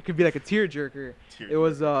a tearjerker. It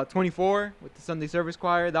was 24 with the Sunday Service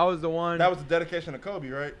Choir. That was the one. That was a dedication to Kobe,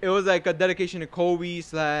 right? It was like a dedication to Kobe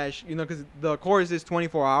 / because the chorus is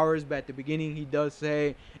 24 hours, but at the beginning he does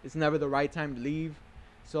say it's never the right time to leave.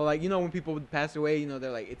 So like when people would pass away, they're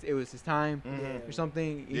like it was his time Mhm. or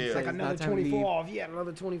something. He Yeah. said Like it's not another time to 24 leave. off. Yeah,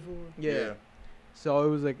 another 24. Yeah. So it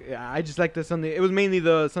was like I just like the Sunday. It was mainly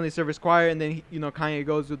the Sunday Service Choir, and then Kanye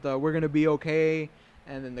goes with the "We're gonna be okay,"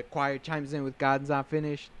 and then the choir chimes in with "God's not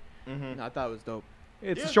finished." Mm-hmm. No, I thought it was dope.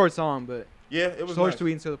 It's Yeah. a short song, but Yeah, it was short, nice.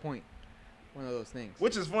 sweet, and to the point. One of those things.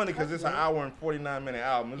 Which is funny because it's an hour and 49-minute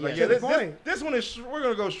album. It's like, Yeah. yeah, To the point. this one is. We're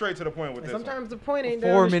gonna go straight to the point with And this. one. sometimes the point ain't 4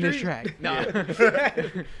 down the minute street. track. No.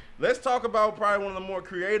 Yeah. Let's talk about probably one of the more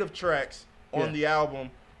creative tracks on Yeah. the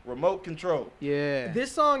album, Remote Control. Yeah.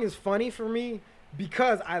 This song is funny for me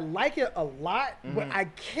because I like it a lot, but Mhm. I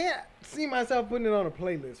can't see myself putting it on a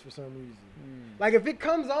playlist for some reason. Mm. Like if it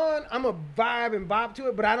comes on, I'm a vibe and bop to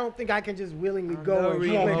it, but I don't think I can just willingly go and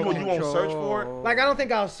You won't- click on you it. won't search for it? Like I don't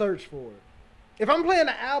think I'll search for it. If I'm playing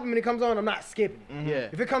the album and it comes on, I'm not skipping it. Mhm. Yeah.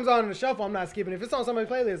 If it comes on in the shuffle, I'm not skipping. If it's on somebody's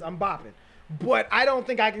playlist, I'm bopping. But I don't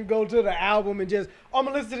think I can go to the album and just, I'm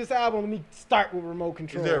gonna listen to this album. Let me start with Remote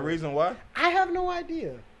Control. Is there a reason why? I have no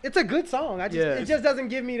idea. It's a good song. Yeah. It just doesn't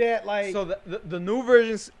give me that like. So the new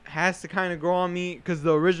version has to kind of grow on me because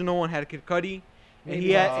the original one had Kid Cudi, and Maybe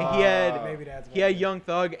he had that's- maybe that's he why. had Young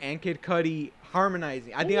Thug and Kid Cudi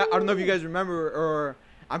harmonizing. I think I don't know if you guys remember or.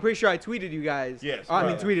 I'm pretty sure I tweeted you guys. Yes, I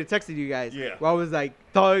mean, right. texted you guys. Yeah. Where I was like,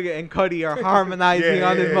 Thug and Cudi are harmonizing Yeah,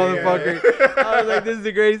 on this yeah, motherfucker. yeah. I was like, this is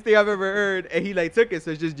the greatest thing I've ever heard. And he like took it,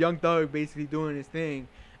 so it's just Young Thug basically doing his thing,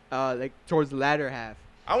 like towards the latter half.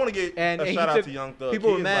 I want to get And a he shout out took- to Young Thug.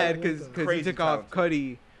 People He were is, mad like, because he crazy took off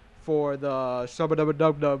Cudi for the Shabba Dubba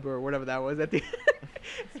Dub Dub or whatever that was at the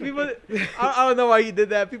people. I don't know why he did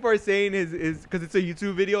that. People are saying his because it's a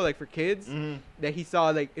YouTube video like for kids Mhm. that he saw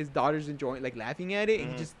like his daughters enjoying like laughing at it and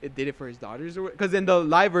Mhm. he just did it for his daughters or because in the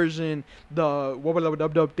live version the Wubba Lubba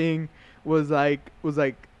Dub Dub thing was like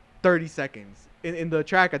 30 seconds. In the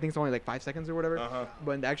track I think it's only like 5 seconds or whatever. Uh-huh.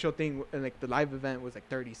 But in the actual thing, in like the live event, was like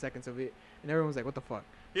 30 seconds of it, and everyone was like, "What the fuck?"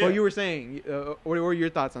 Yeah. Well, you were saying, what were your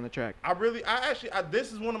thoughts on the track?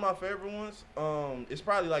 This is one of my favorite ones. It's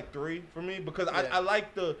probably like 3 for me because Yeah. I like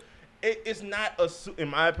it's not in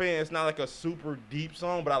my opinion, it's not like a super deep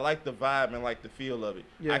song, but I like the vibe and like the feel of it.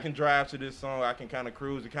 Yeah. I can drive to this song. I can kind of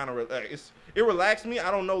cruise. It kind of it relaxed me. I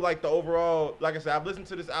don't know like the overall. Like I said, I've listened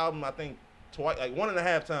to this album I think twice, like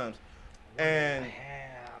 1.5 times, and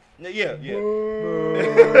yeah.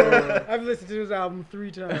 I've listened to this album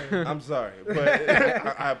 3 times. I'm sorry, but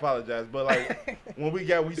I apologize. But like when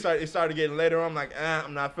it started getting later on, I'm like,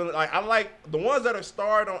 I'm not feeling like I like the ones that are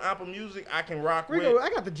starred on Apple Music. I can rock Rico, with. I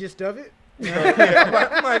got the gist of it.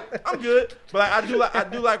 I'm good, but like, I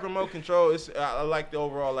do like Remote Control. I like the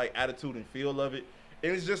overall like attitude and feel of it,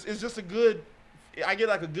 and it's just a good. I get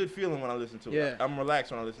like a good feeling when I listen to it. Yeah. I'm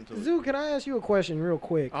relaxed when I listen to it. Zoo, can I ask you a question real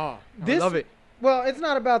quick? Oh, I This- love it. Well, it's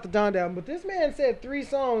not about the Donda album, but this man said 3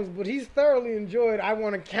 songs, but he's thoroughly enjoyed I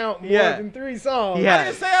Want to Count more Yeah. than 3 songs. Yeah. I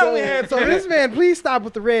didn't say I only had So 3. this man, please stop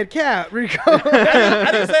with the red cap, Rico.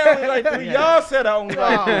 I didn't say I only like 3. Y'all said I only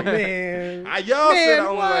like 3. Oh, man. Y'all said I Man,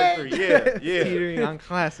 only what? like 3. Yeah. Teetering on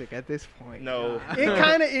classic at this point. No. It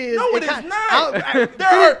kind of is. No, it is kinda- not. I'll- There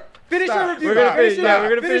are. Finish Stop. your review. We're gonna finish. it Yeah, up. we're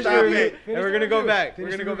gonna finish Stop the it. review, Finish and we're the gonna go review. back. Finish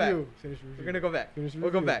We're gonna the go back. review. Finish the We're review. gonna go back. Finish the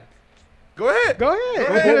We'll go review. back. Go ahead. Go ahead.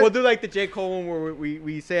 Go ahead. We'll do like the J. Cole one where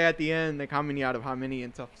we say at the end like how many out of how many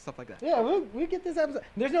and stuff like that. Yeah, we'll get this episode.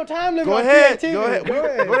 There's no time limit Go on ahead. creativity. Go ahead. Go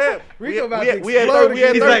ahead. Go ahead. Rico about we to had explode 30, we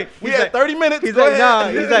had again. 30, He's we like- had 30 minutes. He's Go like,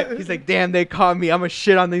 ahead. nah. He's like, damn, they caught me. I'ma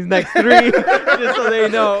shit on these next 3 just so they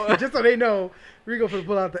know. Just so they know, Rico finna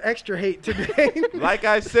pull out the extra hate today. Like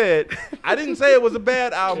I said, I didn't say it was a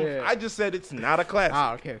bad album. Yeah. I just said it's not a classic.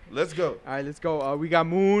 Ah, okay. Let's go. All right, let's go. We got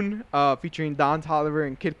Moon featuring Don Toliver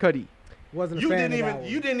and Kid Cudi. Wasn't a You fan didn't of even that one.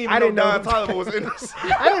 you didn't even I know didn't know Don who- Toliver was in this.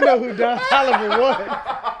 I didn't know who Don Toliver was.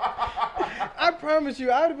 I promise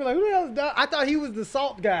you, I would have been like, who the hell is Don? I thought he was the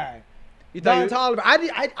salt guy. You thought Don Toliver.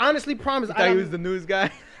 I honestly promise. you thought he was the news guy?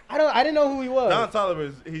 I didn't know who he was. Don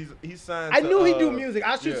Toliver he's signed. I to, knew he do music.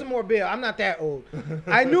 I'll shoot yeah. some more bill. I'm not that old.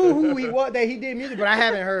 I knew who he was, that he did music, but I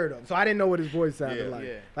haven't heard him. So I didn't know what his voice sounded Yeah. like.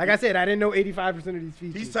 Yeah. Like I said, I didn't know 85% of these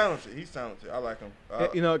features. He's talented. He's talented. I like him.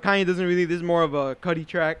 You know, Kanye doesn't really. This is more of a Cudi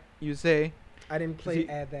track, you say. I didn't See-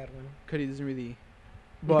 add that one. Cudi doesn't really.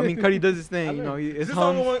 But I mean, Cudi does his thing. You know, is it's this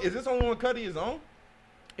hums. only one? Is this only one Cudi is on?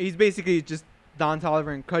 He's basically just Don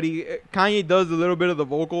Toliver and Cudi. Kanye does a little bit of the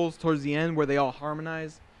vocals towards the end where they all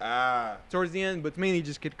harmonize Ah, towards the end, but it's mainly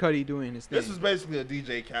just Kid Cudi doing his thing. this is basically a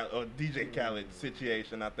DJ Khaled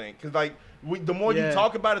situation, I think. Cause like the more Yeah. you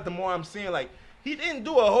talk about it, the more I'm seeing like he didn't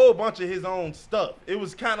do a whole bunch of his own stuff. It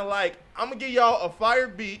was kind of like I'm gonna give y'all a fire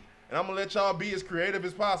beat and I'm gonna let y'all be as creative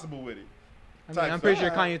as possible with it. I mean, type I'm pretty sure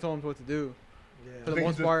stuff. Kanye told him what to do for Yeah. the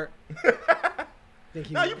most part. Think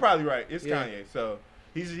he No, was- you're probably right. It's Yeah. Kanye, so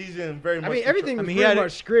he's in very much. I mean, everything I was mean, he pretty had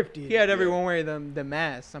much scripted. He had Yeah. everyone wearing the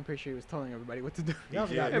masks. I'm pretty sure he was telling everybody what to do. Y'all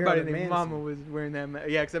forgot Yeah. Everybody Marilyn named Manson. Mama was wearing that.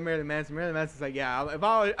 Yeah, except Marilyn Manson. Marilyn Manson's like, yeah, if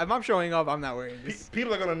I'm showing up, I'm not wearing this.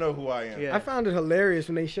 People are gonna know who I am. Yeah. I found it hilarious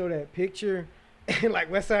when they show that picture, and like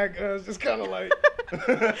West Side Guns just kind of like,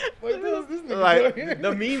 what this nigga Like, doing?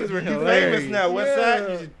 The memes were He's hilarious. famous now. West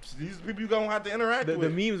Yeah. Side. These people you gonna have to interact The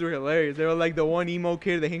with. memes were hilarious. They were like the one emo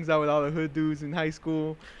kid that hangs out with all the hood dudes in high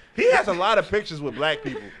school. He has a lot of pictures with black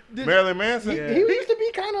people. Did- Marilyn Manson. He, Yeah. he used to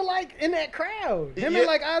be kind of like in that crowd. Him Yeah. and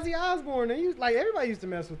like Ozzy Osbourne. They used like everybody used to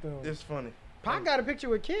mess with them. It's funny. Pac got a picture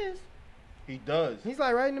with Kiss. He does. He's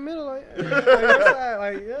like right in the middle, like, like, West Side,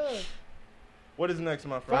 like yeah. What is next,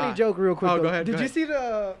 my friend? Funny joke, real quick. Oh, though. go ahead, Did go you ahead. see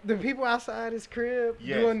the people outside his crib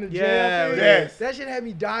Yes. doing the jail Yeah, thing? yes. That shit had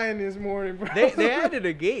me dying this morning, bro. They added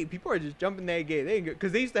a gate. People are just jumping that gate.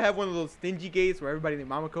 Because they used to have one of those stingy gates where everybody named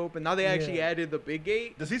Mama Cope, and now they actually Yeah. added the big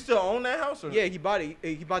gate. Does he still own that house? Or? Yeah, he bought it.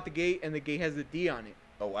 He bought the gate, and the gate has a D on it.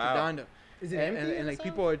 Oh The wow. Donda. Is it and, empty? and like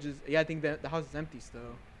people are just I think that the house is empty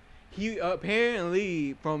still. He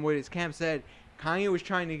apparently, from what his camp said, Kanye was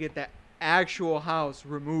trying to get that actual house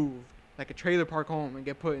removed, like a trailer park home, and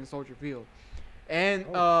get put in Soldier Field. And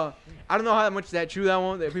I don't know how much is that true, that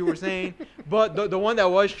one that people were saying, but the one that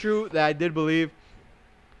was true that I did believe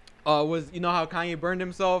was, you know how Kanye burned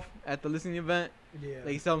himself at the listening event. Yeah.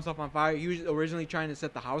 Like he set himself on fire. He was originally trying to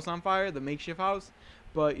set the house on fire, the makeshift house,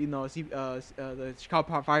 but you know, the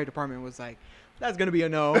Chicago Fire Department was like, "That's gonna be a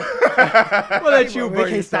no. We'll let you They burn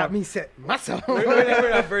can't stop yourself. me setting myself. We're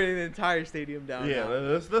not burning the entire stadium down." Yeah.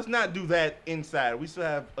 now." Let's not do that inside. We still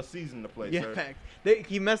have a season to play, Yeah, sir. fact.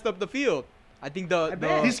 He messed up the field. I think bet.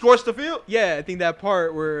 the He scorched the field. yeah, I think that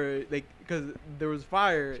part where like because there was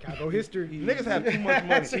fire. Chicago history. Niggas have too much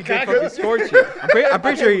money. He did fucking scorch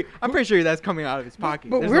it. I'm pretty sure that's coming out of his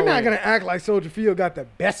pocket. But There's we're no not way. gonna act like Soldier Field got the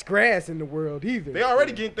best grass in the world either. They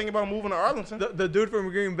already thinking about moving to Arlington. The dude from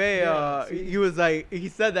Green Bay, Yeah, see. he was like, he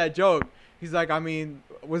said that joke. He's like, I mean,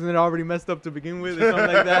 wasn't it already messed up to begin with, or something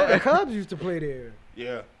like Oh, the that? Cubs used to play there.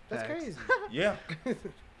 Yeah. That's Facts. crazy. Yeah.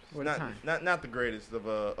 What a not, time. not the greatest of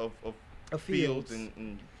A fields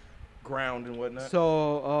and ground and whatnot.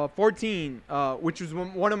 So 14, which was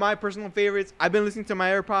one of my personal favorites. I've been listening to my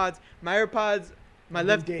AirPods. My Every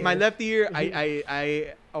left day. my left ear.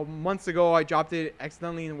 I months ago I dropped it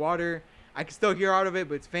accidentally in water. I can still hear out of it,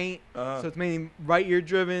 but it's faint. Uh-huh. So it's mainly right ear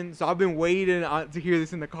driven. So I've been waiting to hear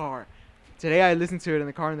this in the car. Today I listened to it in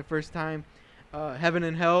the car the first time. Heaven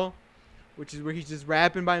and Hell, which is where he's just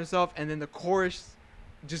rapping by himself, and then the chorus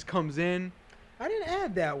just comes in. I didn't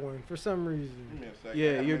add that one for some Give reason. me a second.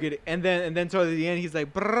 Yeah, you'll get it. And then toward the end, he's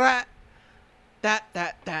like, brah, that,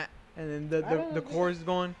 and then the I don't chorus is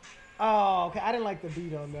going. Oh, okay. I didn't like the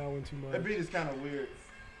beat on that one too much. That beat is kind of weird.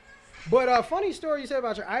 But funny story you said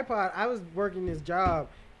about your iPod. I was working this job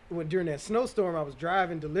during that snowstorm. I was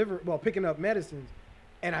driving, picking up medicines,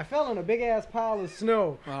 and I fell in a big ass pile of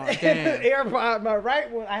snow. Oh, And damn. the AirPod, my right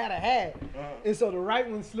one, I had a hat, and so the right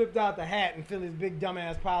one slipped out the hat and fell in this big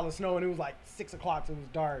dumbass pile of snow. And it was like 6 o'clock, so it was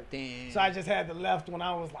dark. Damn. So I just had the left one.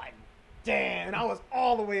 I was like, damn. And I was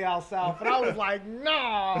all the way out south, and I was like,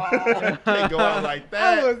 no. Can't go out like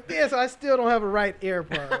that. So I still don't have a right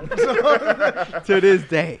AirPod. So To this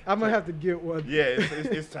day. I'm gonna have to get one. Yeah,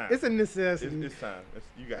 it's time. It's a necessity. It's time.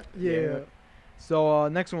 You got it. Yeah. So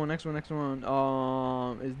next one is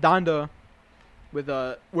Donda, with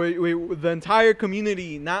the entire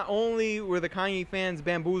community. Not only were the Kanye fans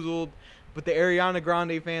bamboozled, but the Ariana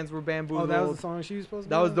Grande fans were bamboozled. Oh, that was the song she was supposed to.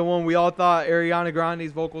 That was the one we all thought Ariana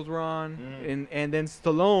Grande's vocals were on, and then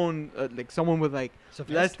Stallone, like someone with like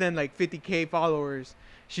less than like 50K followers,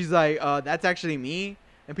 she's like, that's actually me.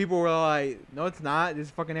 And people were like, no, it's not. This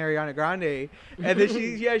is fucking Ariana Grande. And then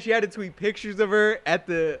she had to tweet pictures of her at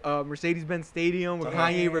the Mercedes-Benz Stadium with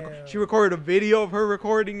Kanye. She recorded a video of her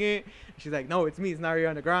recording it. She's like, no, it's me. It's not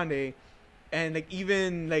Ariana Grande. And like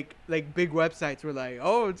even like big websites were like,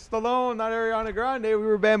 oh, it's Stallone, not Ariana Grande. We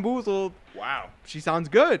were bamboozled. Wow. She sounds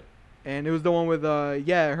good. And it was the one with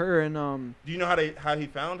her and Do you know how he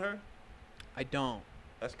found her? I don't.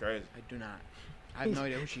 That's crazy. I do not. I have no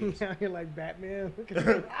idea who she is. You're like Batman. Look at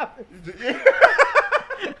him.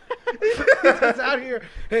 He's just out here.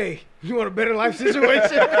 Hey, you want a better life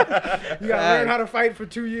situation? You gotta learn how to fight for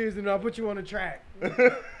 2 years, and I'll put you on a track.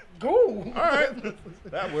 Cool. All right,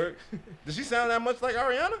 that works. Does she sound that much like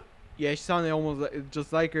Ariana? Yeah, she sounded almost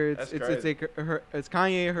just like her. It's like it's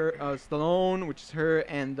Kanye, Stallone, which is her,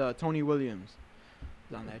 and Tony Williams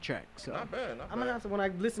on that track. So Not bad. I'm gonna have to, when I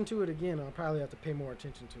listen to it again, I'll probably have to pay more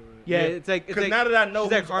attention to it. yeah, it's like Because now that I know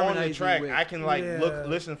she's who's on the track, I can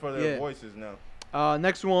listen for their Yeah. voices now.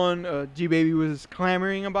 Next one, G Baby was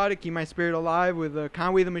clamoring about it. Keep My Spirit Alive with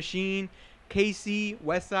Conway the Machine, KC,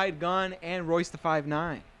 Westside Gun, and Royce the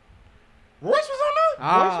 5'9". Royce was on there?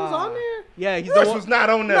 Royce was on there? Yeah, he's Royce the one. was not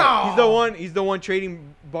on there. No. He's the one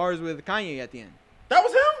trading bars with Kanye at the end. That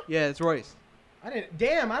was him? Yeah, it's Royce. I don't I even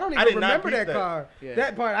did not remember peep that that. car. Yeah.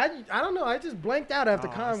 That part, I don't know. I just blanked out after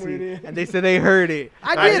Conway did. And they said they heard it.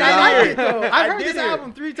 I I did. did I liked hear it though. I heard did this hear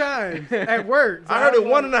album 3 times at work. So I heard it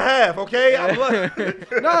was 1.5, okay? I'm like,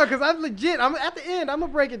 No, because I'm legit. I'm at the end. I'm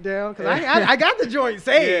gonna break it down because I got the joint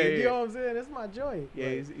saved. Yeah. You know what I'm saying? That's my joint. Yeah,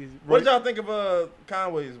 But he's what did y'all think of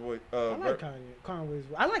Conway's voice? I like Conway's.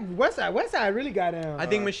 I like Westside. Westside really got down. I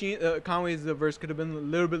think Conway's verse could have been a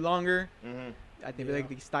little bit longer. Mm-hmm. I think like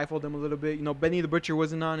they stifled him a little bit. You know, Benny the Butcher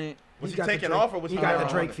wasn't on it. Was He's he got the taken Drake- off or was he he got never the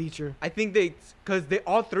on Drake it? feature? I think because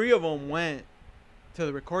all 3 of them went to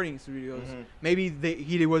the recording studios. Mhm. Maybe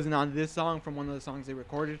he wasn't on this song from one of the songs they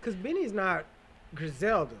recorded. Because Benny's not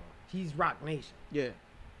Griselda. He's Rock Nation. Yeah.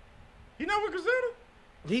 He not with Griselda?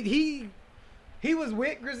 He was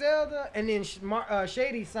with Griselda, and then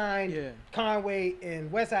Shady signed Yeah. Conway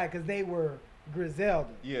and Westside because they were Griselda.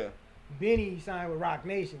 Yeah. Benny signed with Rock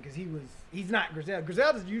Nation because he's not Griselda.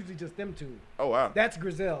 Griselda's usually just them 2. Oh, wow. That's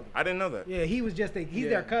Griselda. I didn't know that. Yeah, he was just he's Yeah.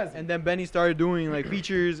 their cousin. And then Benny started doing like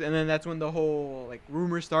features, and then that's when the whole like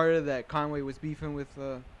rumor started that Conway was beefing with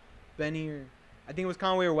Benny, or I think it was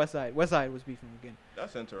Conway or Westside. Westside was beefing again.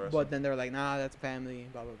 That's interesting. But then they were like, nah, that's family,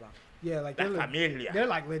 blah blah blah. yeah, like La familia. they're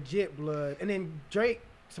like legit blood. And then Drake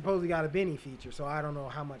supposedly got a Benny feature, so I don't know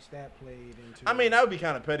how much that played into. I mean, that would be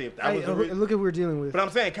kind of petty if that was the reason. look at what we're dealing with. But I'm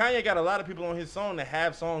saying Kanye got a lot of people on his song that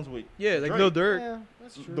have songs with Yeah, like Drake. Lil Durk. Yeah,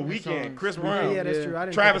 that's true. The Weeknd, songs. Chris Yeah, Brown. yeah, that's Yeah. true. I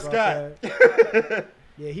didn't Travis think about Scott. that.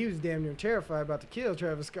 Yeah, he was damn near terrified about to kill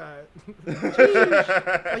Travis Scott.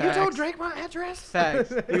 Jeez. You told Drake my address? Facts.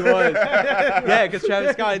 He was. Yeah, because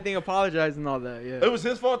Travis Scott, I think, apologized and all that. Yeah. It was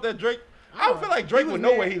his fault that Drake. I don't feel like Drake was would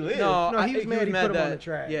know mad. where he lived. No, he was mad he put him on that- the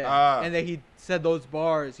track. Yeah, Ah. and then he said those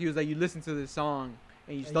bars. He was like, "You listen to this song,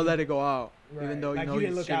 and you still you- let it go out, Right. even though like, you know you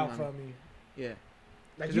didn't he's look shitting out on for me." me. Yeah,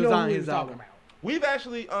 Like 'Cause you it was know on who he his was talking album. about. We've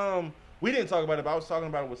actually we didn't talk about it, but I was talking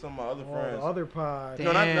about it with some of my other Oh, friends. the other pod.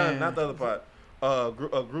 Damn. No, not the other pod.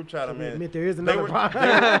 Group chat I'm in. Admit there is They another were,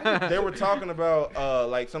 pod. they were talking about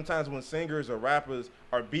like sometimes when singers or rappers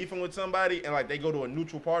are beefing with somebody and like they go to a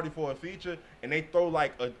neutral party for a feature and they throw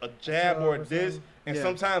like a jab or a diss, and Yeah.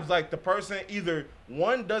 sometimes like the person either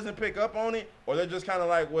one doesn't pick up on it or they're just kind of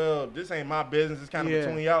like, well, this ain't my business. It's kind of Yeah.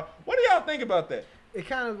 between y'all. What do y'all think about that? It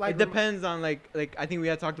kind of like it depends on like I think we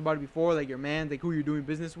had talked about it before, like your man, like who you're doing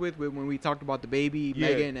business with when we talked about the baby, Yeah.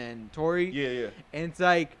 Megan and Tori. Yeah. And it's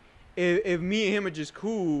like if me and him are just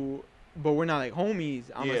cool, but we're not like homies,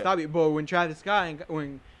 I'm Yeah. gonna stop it. But when Travis Scott and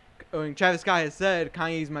when when Travis Scott has said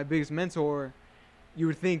Kanye's my biggest mentor, you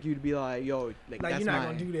would think you'd be like, yo, like that's you're not my,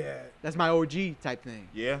 gonna do that. that's my OG type thing.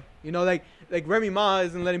 Yeah. You know, like Remy Ma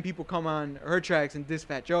isn't letting people come on her tracks and diss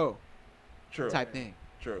Fat Joe True. type thing.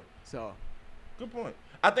 True. So Good point.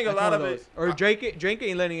 I think a that's lot one of those. it. Or Drake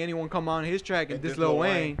ain't letting anyone come on his track and diss Lil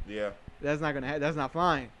Wayne. Yeah. That's not gonna that's not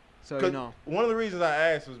flying. So you 'Cause know. one of the reasons I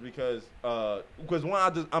asked was because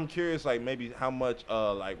one, I'm curious like maybe how much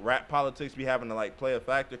like rap politics be having to like play a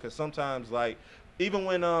factor, because sometimes like even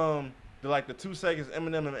when the 2 seconds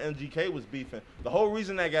Eminem and MGK was beefing, the whole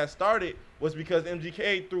reason that got started was because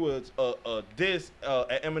MGK threw a diss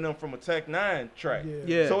at Eminem from a Tech 9 track.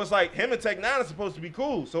 Yeah. So it's like him and Tech 9 are supposed to be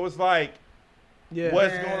cool. So it's like, Yeah.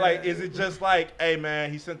 what's going, like, is it just like, hey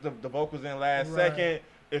man, he sent the vocals in last Right. second,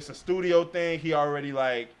 it's a studio thing, he already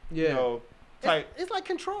like, you Yeah. know, type. It's like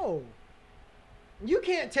Control. You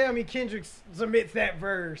can't tell me Kendrick submits that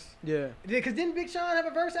verse. Yeah. Because didn't Big Sean have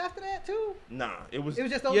a verse after that too? Nah, it was. It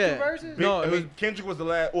was just those Yeah. two verses? No, I it mean, was- Kendrick was the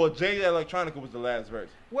last, or Jay Electronica was the last verse.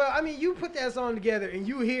 Well, I mean, you put that song together and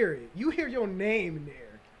you hear it. You hear your name in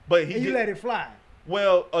there. But he And you did, let it fly.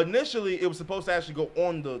 well, initially it was supposed to actually go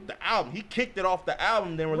on the album. He kicked it off the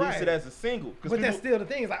album, then released Right. it as a single. But that's still the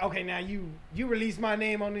thing. It's like, okay, now you release my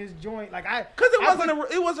name on this joint. Like Because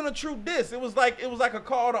it wasn't a true diss. It was like a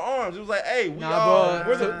call to arms. It was like, hey, Nah,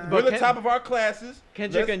 we're but the top of our classes.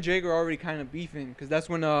 Kendrick and Drake are already kind of beefing because that's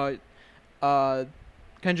when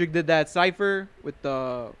Kendrick did that cipher with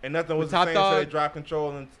the And nothing was with the Top same, so they Dog. dropped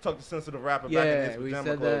control and took the sensitive rapper back in Yeah, his we pajama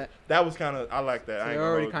said clothes. that. That was kind of, I like that. so I ain't they're gonna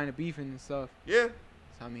already hold you. kind of beefing and stuff. Yeah.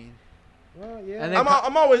 So, I mean, well, yeah. And then-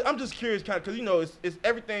 I'm just curious, kind of, because you know it's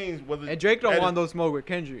everything's whether. and Drake don't edit- want those smoke with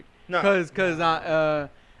Kendrick Nah. because on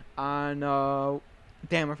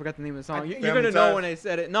damn, I forgot the name of the song. You're Family gonna know Ties? when I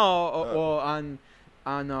said it. No, well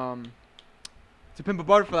on To Pimp a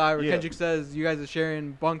Butterfly, where Yeah. Kendrick says you guys are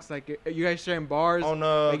sharing bunks, like you guys sharing bars, on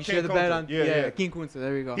like you King share the bed Kunta. on Yeah. King Kunta.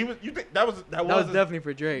 There you go. He was. You think that was that was his- definitely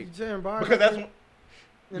for Drake. Sharing bars. because that's when,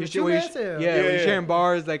 in You a share- when you two-man sh- cell. yeah, when you're Yeah. sharing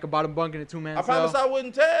bars like about a bunk in a 2-man I promise cell. I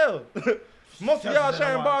wouldn't tell. Most of Shut y'all the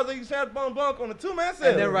sharing hell bars that you share bunk on a 2-man cell.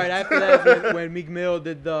 And then right after that, when Meek Mill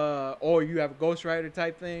did the you have a ghostwriter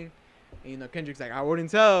type thing, and, you know, Kendrick's like, I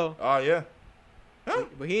wouldn't tell. Oh yeah. Huh?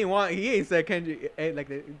 But he ain't said Kendrick,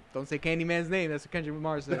 don't say Candyman's name. That's what Kendrick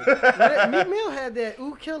Lamar said. Meek Mill had that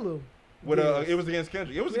Ooh Killer. With Yes. it was against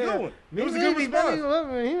Kendrick. It was a Yeah. good one. It Meek was a Mill good be response.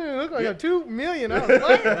 funny, he looked like Yeah. a 2 million. I was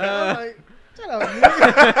like, I was like, shut up, Meek.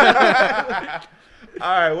 All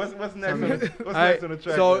right, what's next? On the, what's All next right, on the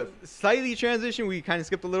track so list? slightly transition. We kind of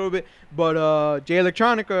skipped a little bit, but Jay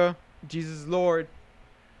Electronica, Jesus is Lord.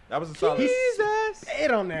 That was a solid. Jesus.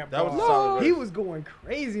 Dead on that That was a bar. solid verse. He was going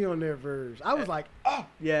crazy on that verse. I was like, oh,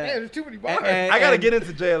 Yeah. man, there's too many bars. And- I gotta get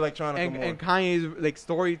into Jay Electronica and, more. and Kanye's like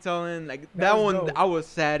storytelling, like that was one, dope. I was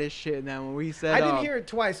sad as shit. Now when we said I didn't hear it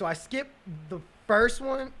twice, so I skipped the first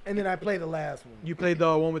one and then I played the last one. you played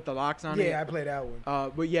the one with the locks on it. Yeah, I played that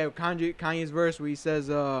one. But yeah, Kanye's verse where he says,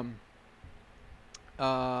 damn,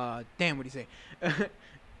 what do you say?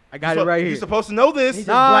 I got it right You're here. supposed to know He this. just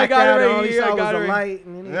Nah, I blacked got it out right and all he here, I saw got was it a right- light.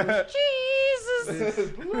 And then he was,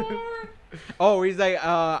 Jesus. Oh, he's like,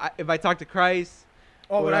 if I talk to Christ,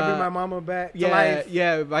 oh, would I bring Uh, my mama back to yeah, life?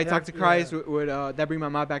 yeah. If I talk to Yeah. Christ, would that bring my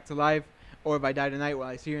mom back to life? Or if I die tonight, will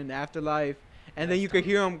I see her in the afterlife? And then you could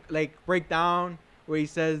hear him like break down where he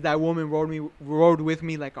says that woman rode with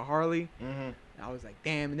me like a Harley. hmm I was like,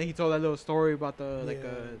 damn. And then he told that little story about the Yeah, like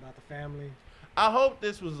about the family. I hope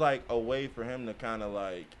this was like a way for him to kind of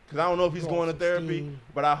like, because I don't know if he's Go going off to some therapy, steam.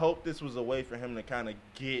 but I hope this was a way for him to kind of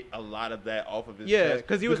get a lot of that off of his yeah, chest.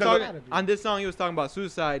 because he was Gotta talking be. on this song. He was talking about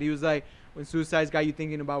suicide. He was like, when suicide's got you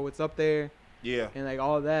thinking about what's up there. Yeah. And like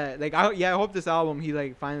all that, like I hope this album he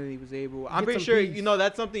like finally was able. I'm Get pretty some sure peace. you know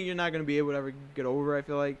that's something you're not gonna be able to ever get over. I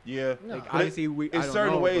feel like Yeah. No. like But obviously I In don't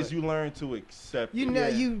certain know, ways, but- you learn to accept You it. know,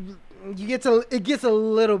 Yeah. you get to it gets a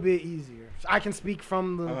little bit easier. I can speak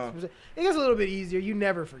from the. Uh-huh. It gets a little bit easier. You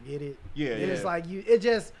never forget it. Yeah, And yeah. it's like it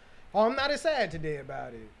just. Oh, I'm not as sad today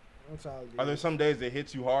about it. That's all. it Are there is. some days that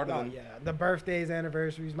hits you harder Oh than? yeah, the birthdays,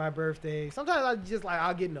 anniversaries, my birthday. Sometimes I just like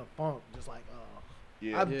I'll get in a funk, just like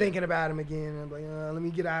Yeah. I'm Yeah. thinking about him again. And I'm like, let me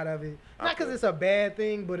get out of it. I Not because feel it's a bad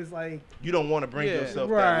thing, but it's like, You don't want to bring Yeah. yourself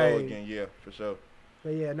that low Right. again. Yeah, for sure.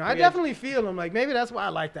 but yeah, no, I Yeah. definitely feel him. Like maybe that's why I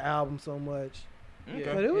like the album so much.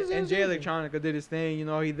 Yeah. But it was- and it Jay was- Electronica did his thing. You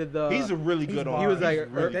know, he did the. He's a really he's good bars. on. he was He's like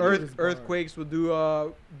really good. That dude is bars. earthquakes will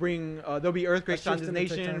do bring there'll be earthquakes on shifts this in the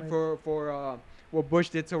nation tectonics. for what Bush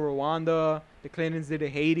did to Rwanda, the Clintons did to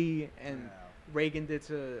Haiti, and Wow. Reagan did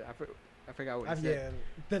to I forgot what he said.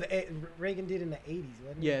 Yeah, Reagan did in the 80s,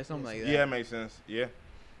 wasn't it? Yeah, something like that. Yeah, it makes sense. Yeah.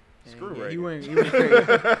 Screw Yeah, Reagan. he went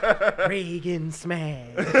crazy. Reagan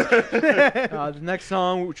smash. The next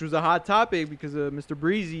song, which was a hot topic because Mr.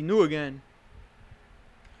 Breezy knew again.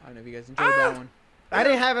 I don't know if you guys enjoyed that one. I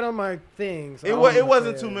didn't have it on my thing. So It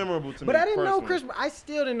wasn't too memorable to me. But I didn't know personally. I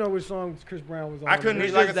still didn't know which songs Chris Brown was on. I couldn't It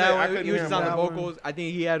was like just I said, that I one. couldn't He was hear just on him the out. vocals. I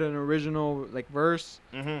think he had an original like verse,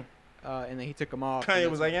 Mhm. and then he took them off. Kanye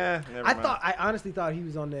was like, yeah. Never mind. I honestly thought he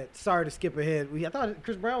was on that. Sorry to skip ahead. I thought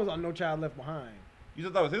Chris Brown was on No Child Left Behind. You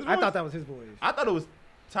thought that was his voice? I thought that was his voice. I thought it was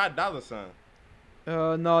Ty Dolla $ign.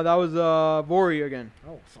 No, that was Vori again.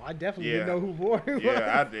 Oh, so I definitely Yeah. didn't know who Vori was.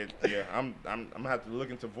 Yeah, I did. Yeah, I'm gonna have to look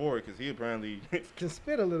into Vori because he apparently Can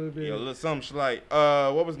spit a little bit. yeah, a little something slight.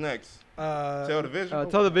 What was next? Tell the Vision.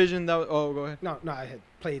 Television. That was, go ahead. No, I had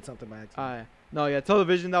played something by accident. No, yeah,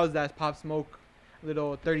 Television. That was that Pop Smoke,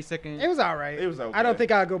 little 30-second. It was all right. It was okay. I don't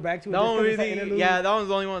think I'll go back to it. That just one 'cause it's an really, interlude. yeah, that one's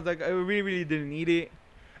the only one. Like, I really didn't need it.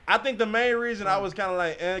 I think the main reason I was kind of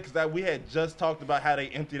like, because we had just talked about how they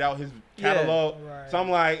emptied out his catalog. Right. So I'm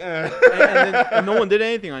like, and no one did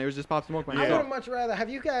anything on it. It was just Pop Smoke. I Yeah. would much rather. Have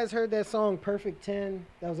you guys heard that song "Perfect 10"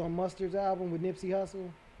 that was on Mustard's album with Nipsey Hussle?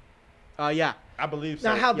 Yeah. I believe so.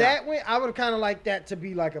 Now, how Yeah. that went, I would kind of like that to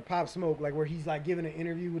be like a Pop Smoke, like where he's like giving an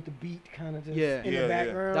interview with the beat kind of just Yeah. in Yeah, the yeah.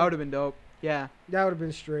 background. That would have been dope. Yeah. That would have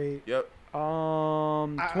been straight. Yep.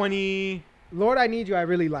 20. Lord, I Need You. I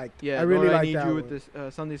really liked. Yeah. I really Lord, I liked Need that You one. with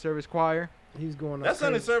this Sunday Service Choir. He's going. That up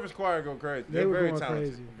Sunday crazy. Service Choir go crazy. They They're were very going talented.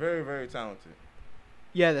 crazy. Very, very talented.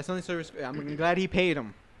 Yeah, that Sunday Service. I'm glad he paid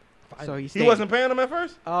him. So he stayed. He wasn't paying them at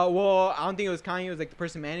first? Well, I don't think it was Kanye. It was like the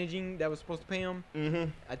person managing that was supposed to pay him. Mm-hmm.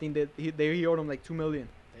 I think that he owed him like $2 million.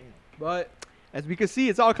 Damn. But as we can see,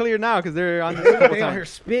 it's all clear now because they're on the They Super out time. here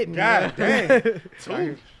spitting. God man. dang.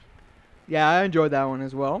 Two. Yeah, I enjoyed that one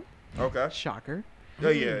as well. Okay. Shocker. Oh,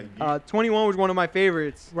 yeah. 21 was one of my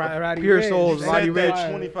favorites. Roddy Pure Ricch. Souls, You Roddy said Ricch. that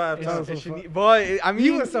 25 It's times. so It should fu- be- But I mean,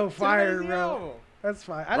 You was so it's an fire, amazing bro. album. That's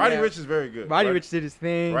fine. Roddy Yeah. Ricch is very good. Roddy Ricch did his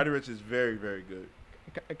thing. Roddy Ricch is very, very good.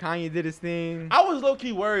 Kanye did his thing. I was low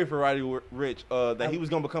key worried for Roddy Ricch that he was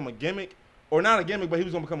gonna become a gimmick, or not a gimmick, but he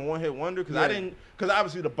was gonna become a one-hit wonder. Because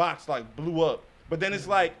obviously the box like blew up. But then it's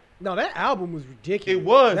like No, that album was ridiculous. it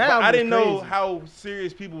was, That but album I was didn't know crazy. how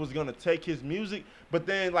serious people was gonna take his music. But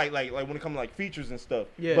then like when it comes to like features and stuff.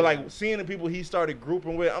 Yeah. But like seeing the people he started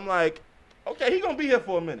grouping with, I'm like, okay, he gonna be here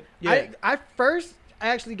for a minute. Yeah. I first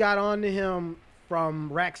actually got on to him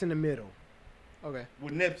from Racks in the Middle Okay.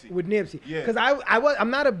 With Nipsey. with Nipsey. Yeah. Because I'm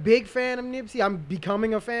not a big fan of Nipsey. I'm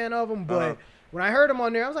becoming a fan of him. But Uh-huh. when I heard him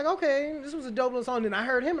on there, I was like, okay, this was a dope little song. Then I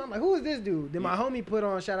heard him. I'm like, who is this dude? Then my homie put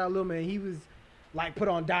on, shout out Lil Man, he was like put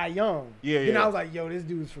on Die Young. Yeah, Then yeah. I was like, yo, this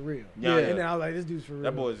dude's for real. Yeah, And then I was like, this dude's for real.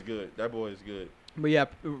 That boy is good. That boy is good. But yeah,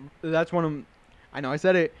 that's one of them. I know I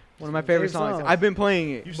said it. One of my favorite Favorite songs. songs. I've been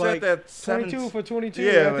playing it. You but, said that 22 for 22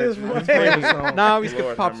 Yeah, at this like, point. favorite song. Nah, we Lord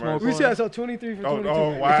skipped Pop have Smoke. mercy. We on said it. so 23 for Oh, 22.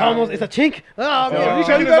 oh, It's wow. almost, it's a chink. Oh, man, Oh, you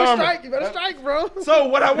chink his better armor. strike. You better strike, bro. So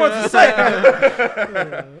what I want to say.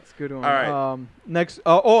 That's a good one. All right. Next.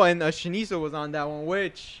 And Shanisa was on that one,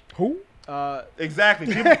 which. Who? Exactly.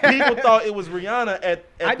 People thought it was Rihanna at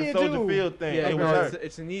I the did Soldier too. Field thing. Yeah, it was no, her.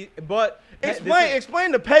 it's an easy. But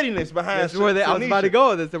Explain the pettiness behind. That's where I was about to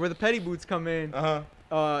go. That's where the petty boots come in.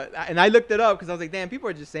 And I looked it up because I was like, damn, people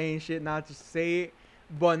are just saying shit not to say it.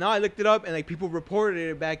 But now I looked it up and like people reported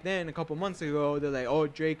it back then a couple months ago. They're like, oh,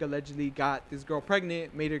 Drake allegedly got this girl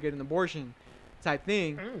pregnant, made her get an abortion, type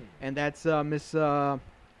thing. And that's Miss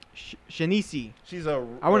Shanisi. She's a.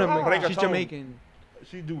 I want to. reggaeton. She's Jamaican.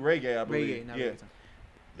 She do reggae, I believe. Reggae, not yeah. reggaeton.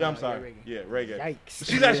 Yeah, I'm No, sorry. yeah, Yeah, reggae. Yikes.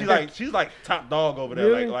 She's actually she's like top dog over there.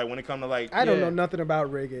 Really? Like when it comes to like. I don't Yeah. know nothing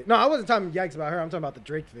about reggae. No, I wasn't talking yikes about her. I'm talking about the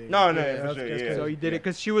Drake thing. No, no, Yeah, for that's- sure. that's Yeah. crazy. So he did it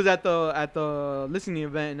because she was at the listening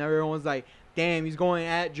event and everyone was like, damn, he's going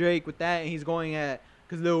at Drake with that and he's going at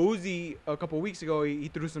because Lil Uzi a couple weeks ago he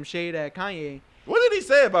threw some shade at Kanye. What did he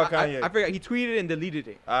say about I Kanye? forgot he tweeted and deleted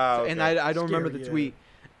it. Ah, And okay. I don't remember the Scary, yeah. tweet.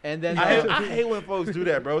 And then I hate when folks do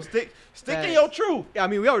that, bro. Stick in Facts. your truth. I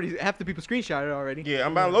mean we already half the people screenshot it already. Yeah,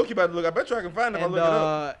 I'm about low-key about to look. I bet you I can find it if I And look it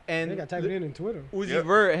up. They and got to type it in Twitter. Uzi Yep.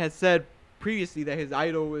 Vert had said previously that his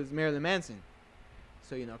idol was Marilyn Manson.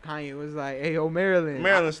 So Kanye was like, "Hey, yo, Marilyn,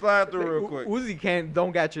 Marilyn, slide through real Like, quick. Uzi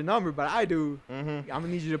don't got your number, but I do. Mm-hmm. I'm gonna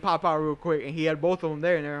need you to pop out real quick." And he had both of them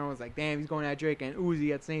there, and everyone was like, "Damn, he's going at Drake and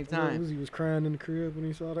Uzi at the same time." Uzi was crying in the crib when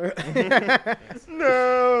he saw that.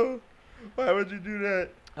 No. Why would you do that?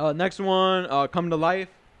 Next one, "Come to Life,"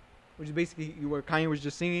 which is basically where Kanye was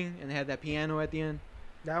just singing, and they had that piano at the end,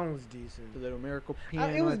 That one was decent. the little miracle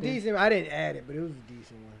piano. It was at the end. decent. I didn't add it, but it was a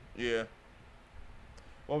decent one. Yeah.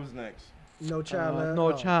 What was next? No Child Left. No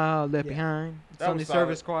oh, Child Left yeah. Behind. That Sunday was solid.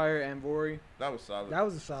 Service Choir and Vori. That was solid. That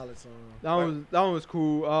was a solid song. That one was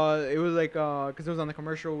cool. It was like because it was on the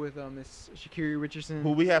commercial with Miss Shakira Richardson.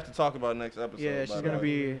 Who we have to talk about next episode. Yeah, she's by gonna the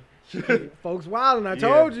way. be. Folks wildin', I Yeah,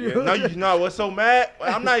 told you. yeah. No, you know what's so mad?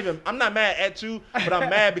 I'm not mad at you, but I'm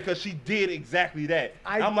mad because she did exactly that.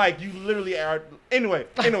 I'm like, you literally are. Anyway.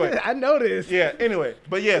 I know this. Yeah. Anyway,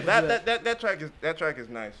 but yeah, that track is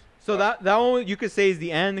nice. So that one you could say is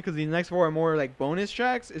the end because the next four are more like bonus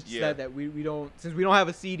tracks. It's just Yeah. that we don't since we don't have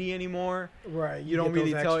a CD anymore. Right. You don't get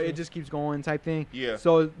those really tell. It extras. just keeps going type thing. Yeah.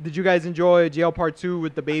 So did you guys enjoy Jail Part 2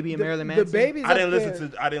 with the baby and Marilyn Manson? The baby's I didn't up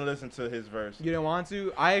there. I didn't listen to his verse. You didn't want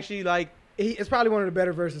to. I actually like. It's probably one of the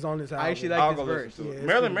better verses on this album. I actually like I'll his go verse. listen to Yeah, it. it's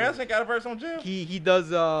Marilyn pretty good. Manson got a verse on Jail. He does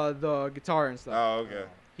the guitar and stuff. Oh, okay.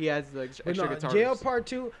 He has the extra But no, guitar. Jail Part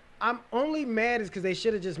 2. I'm only mad is because they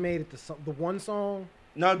should have just made it the one song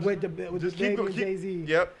No, with the just baby keep and Jay-Z.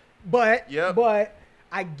 Yep. But Yep.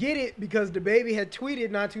 I get it because the baby had tweeted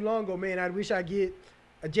not too long ago, man, I wish I get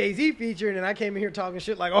a Jay-Z feature, and then I came in here talking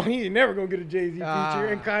shit like, oh, he ain't never gonna get a Jay-Z feature,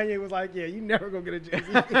 and Kanye was like, yeah, you never gonna get a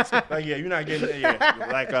Jay-Z feature. Like, yeah, you're not getting it. Yeah.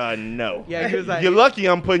 Like, no. Yeah, he was like, You're lucky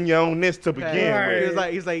I'm putting you on this to begin Right.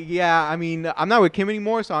 with. He's like, yeah. I mean, I'm not with Kim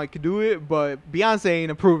anymore, so I could do it. But Beyonce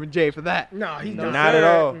ain't approving Jay for that. No, he's Not not. at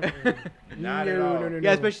all. Mm-mm. Not No, at all. no, no,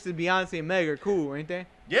 Yeah, especially since Beyonce and Meg are cool, ain't they?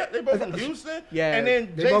 Yeah, they both from Houston. Yeah. And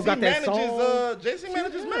then They both Jay-Z got that manages, song. Jay-Z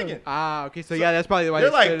manages Yeah. Megan. Ah, okay. So So yeah, that's probably why They're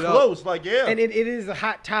they like split it up. close. Like, yeah. And it is a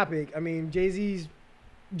hot topic. I mean, Jay-Z,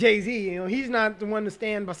 you know, he's not the one to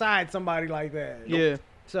stand beside somebody like that. Yeah,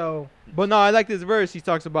 So but no, I like this verse. He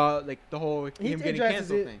talks about like the whole he him getting addresses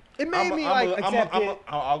canceled it. thing. It made me accept it.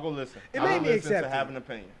 I'll go listen. It I'll made me listen accept to have it. an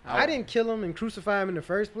opinion. I didn't kill him and crucify him in the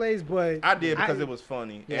first place, but I did because it was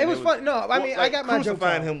funny. It was fun. No, I mean, I got my jokes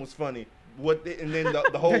crucifying off. him was funny. And then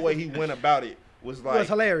the whole way he went about it was like was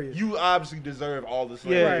hilarious. You obviously deserve all the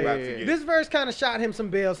slander Yeah, you're about yeah, to yeah. get. This verse kind of shot him some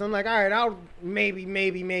bail, so I'm like, all right, I'll maybe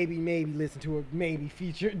listen to a maybe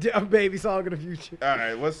feature, a baby song in the future. All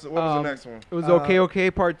right, what was the next one? It was Okay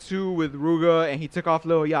Part 2 with Ruga, and he took off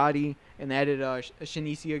Lil Yachty and added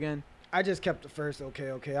Shanisi again. I just kept the first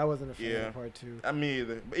okay. I wasn't a fan Yeah. of part 2. I mean,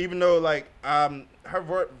 either. But even though like her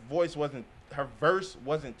verse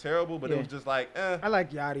wasn't terrible, but it Yeah. was just like, I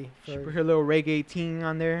like Yachty. She first. put her little reggae teen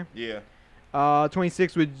on there. yeah.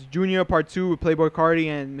 26 with Junior Part 2 with Playboy Cardi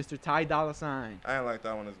and Mr. Ty Dolla $ign. I didn't like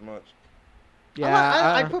that one as much.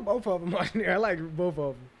 Yeah, I put both of them on there. I like both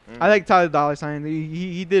of them. I like Ty Dolla $ign.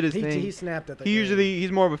 He did his thing. He snapped at the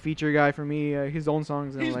He's more of a feature guy for me. His own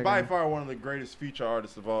songs. He's like by far one of the greatest feature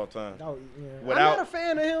artists of all time. Oh, yeah. Without- I'm not a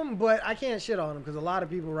fan of him, but I can't shit on him because a lot of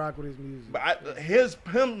people rock with his music. But his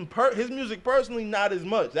music personally, not as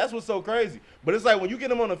much. That's what's so crazy. But it's like when you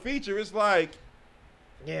get him on a feature, it's like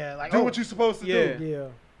Yeah, like do what you're supposed to Yeah. do. Yeah.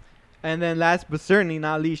 And then last but certainly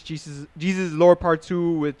not least, Jesus is Lord Part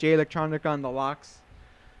 2 with Jay Electronica and the Locks.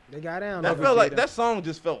 They got down. That over felt it. like that song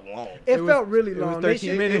just felt long. It was- felt really it was long.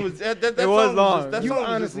 13 minutes. It was that It song was just- long. that You song was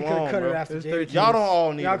honestly just could have long, cut bro. it after It was Jay. 13. Y'all don't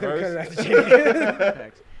all need Y'all a could have verse. cut it after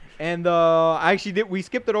Jay. And I actually did. We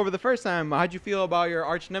skipped it over the first time. How'd you feel about your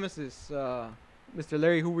arch nemesis, Mr.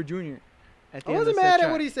 Larry Hoover Jr. At the I end of wasn't the mad track?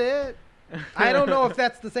 at what he said. I don't know if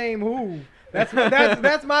that's the same who. That's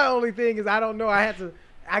my only thing is I don't know.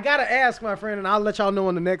 I gotta ask my friend, and I'll let y'all know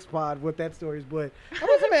on the next pod what that story is. But I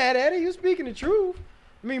wasn't mad at it. You speaking the truth.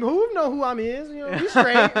 I mean, who know who I'm is? You know, we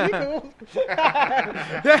straight, we cool.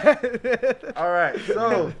 All right,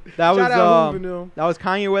 so That Shout out was Hoover, them. that was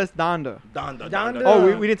Kanye West Donda. Donda.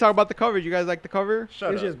 Oh, we didn't talk about the cover. You guys like the cover?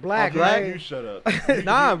 Shut It's up. just black, black? right? You shut up.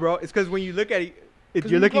 Nah, bro. It's because when you look at it, if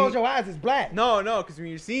 'Cause you're when you close looking. your eyes, it's black. No, because when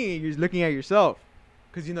you're seeing it, you're looking at yourself.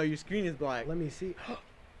 Because you know your screen is black. Let me see.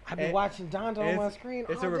 I've been And watching Donda on it's- my screen.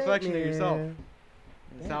 it's all a day, reflection of man. yourself.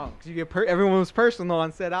 It's Damn. out. 'Cause you get everyone was personal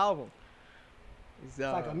on said album. It's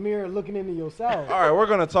like a mirror looking into yourself. All right, we're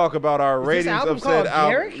gonna talk about our Is this ratings album of said called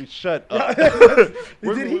album. Garrick? Shut up.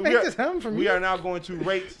 Did he make this album for me? We are now going to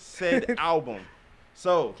rate said album.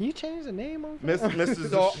 So, Can you change the name on Mrs.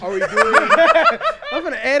 So are we doing? I'm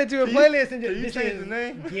gonna add it to a Can you- playlist and can just you this change is the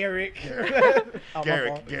name? Garrick. Oh, my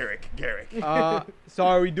fault. Garrick. So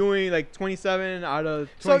are we doing like 27 out of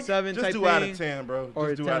So, 27 Just type do thing? out of 10, bro. Or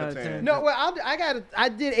Just do 10 out out of of 10. 10. No, well, I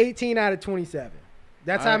did 18 out of 27.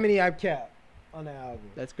 That's how Alright. many I've kept on the album.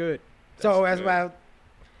 That's good. So That's that's good. about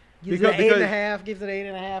gives Because- it an 8.5. because- Gives it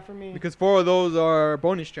 8.5 for me. Because 4 of those are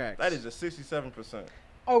bonus tracks. That is a 67%.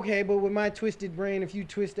 Okay, but with my twisted brain, if you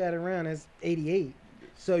twist that around, that's 88.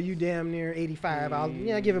 So you damn near 85. I'll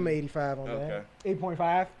give him an 85 on that.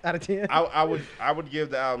 8.5 out of 10. I would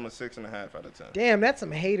give the album a 6.5 out of 10. Damn, that's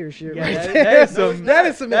some hater shit Yeah, right that- there. that is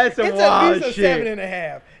some- That's some wild it's shit. at least a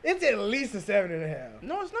 7.5. It's at least a 7.5.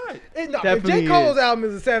 No, it's not. If Definitely J. Cole's is. album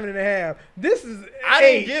is a 7.5, this is I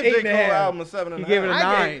eight, didn't give J. 8.5. Cole album a 7.5. He gave it a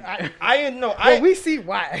I 9. I didn't know. Well, we see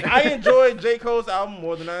why. I enjoyed J. Cole's album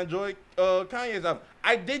more than I enjoyed Kanye's album.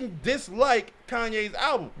 I didn't dislike Kanye's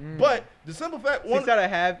album, but the simple fact 6 out of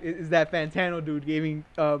half is that Fantano dude giving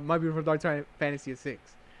My Beautiful Dark Fantasy a 6.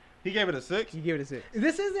 he gave it a 6. He gave it a 6.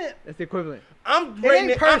 This isn't. That's the equivalent. I'm It rating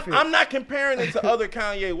ain't it. perfect. I'm not comparing it to other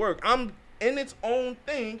Kanye work. I'm in its own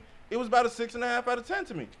thing. It was about a 6.5 out of 10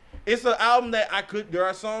 to me. It's an album that there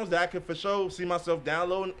are songs that I could for sure see myself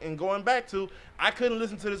downloading and going back to. I couldn't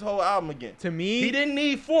listen to this whole album again. To me, He didn't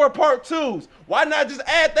need 4 part 2s. Why not just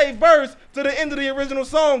add their verse to the end of the original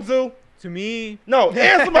song, Zoo? to me, No,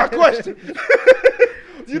 answer my question.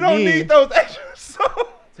 You don't me- need those extra songs.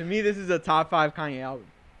 this is a top 5 Kanye album.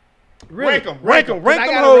 Really? Rank them. Rank them. 'Cause Rank I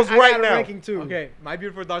them got a- hoes I got right a now. ranking too. Okay, My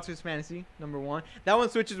Beautiful Dark Twisted Fantasy, number 1. That one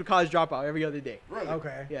switches with College Dropout every other day. Really?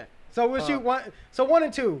 Okay. Yeah. So we'll shoot one. So 1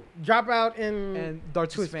 and 2, Dropout and And Dark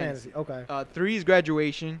Twist Twisted Fantasy. Okay. 3 is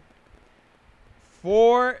Graduation.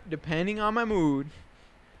 4, depending on my mood,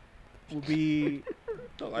 will be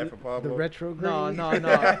The Life of The Pablo. retrograde.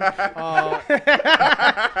 no.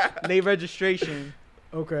 Late Registration,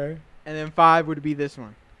 Okay. and then 5 would be this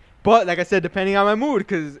one. But like I said, depending on my mood,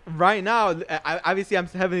 because right now, obviously I'm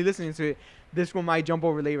heavily listening to it. This one might jump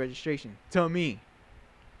over Late Registration. Tell me.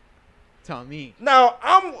 Now,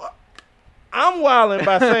 I'm wilding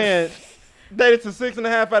by saying that it's a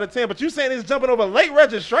 6.5 out of 10, but you saying it's jumping over Late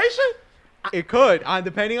Registration? It could,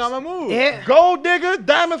 depending on my mood. Yeah. Gold Digger,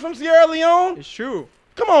 Diamonds from Sierra Leone? It's true.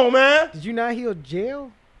 Come on, man. Did you not heal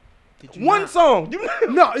jail? Did you One not? song.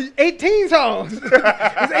 No, 18 songs.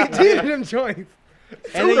 It's 18 of them joints.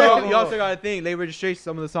 And then songs. you also got to think, Late Registration,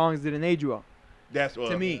 some of the songs didn't age well. That's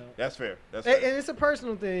To me. That's fair. That's And fair. it's a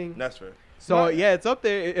personal thing. That's fair. So Right. yeah, it's up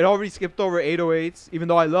there. It already skipped over 808s, even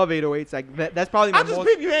though I love 808s. Like that's probably my I just most.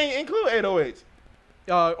 peeped you ain't include 808s.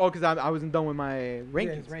 Because I wasn't done with my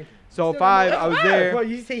rankings. Yeah, it's So Still 5, don't I was That's there. Well,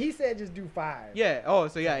 he said just do 5. Yeah. Oh,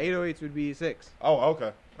 so yeah, 808s would be 6. Oh,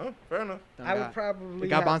 okay. Oh, fair enough. I would probably. It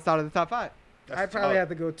got bounced out of the top 5. That's I'd probably tough. have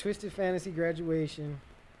to go Twisted Fantasy Graduation,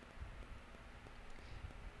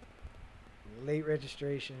 Late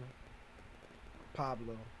Registration,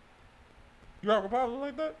 Pablo. You rock with Pablo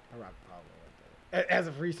like that? I rock Pablo like that. As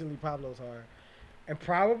of recently, Pablo's hard. And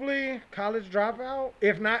probably College Dropout.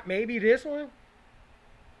 If not, maybe this one.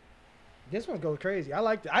 This one goes crazy. I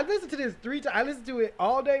liked it. I listened to this 3 times. I listened to it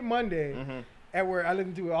all day Monday Mm-hmm. at work. I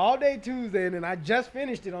listened to it all day Tuesday, and then I just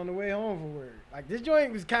finished it on the way home from work. Like, this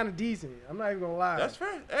joint was kind of decent. I'm not even going to lie. That's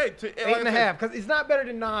fair. Hey, 8.5, because it's not better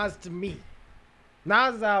than Nas to me.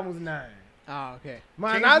 Nas' album was 9. Oh, okay.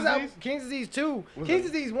 My King's Nas Disease? album, King's Disease 2. Was King's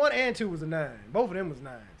it- Disease 1 and 2 was a 9. Both of them was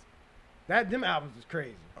 9s. Them albums was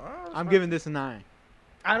crazy. I'm giving this a 9.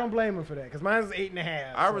 I don't blame him for that, because mine was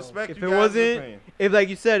 8.5. I so. respect If you it guys' wasn't, opinion. if like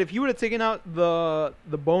you said, if you would have taken out the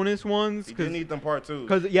bonus ones, You didn't need them part 2s.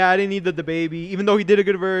 because yeah, I didn't need the baby, even though he did a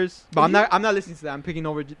good verse. But I'm not listening to that. I'm picking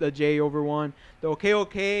over the J over one. The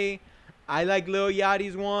okay. I like Lil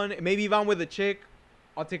Yachty's one. Maybe if I'm with a chick,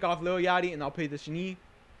 I'll take off Lil Yachty and I'll play the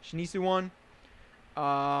Shanice one.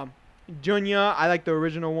 Junya, I like the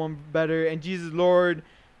original one better. And Jesus Lord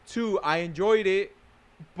 2, I enjoyed it,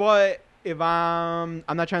 but if I'm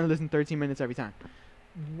not trying to listen 13 minutes every time.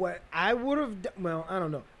 What I would have, well, I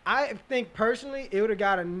don't know. I think personally, it would have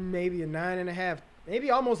got maybe a 9.5,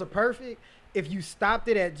 maybe almost a perfect, if you stopped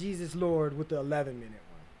it at Jesus Lord with the 11-minute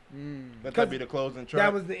one. Let that be the closing track.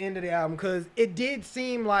 That was the end of the album, because it did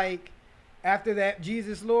seem like after that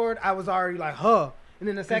Jesus Lord, I was already like, huh. And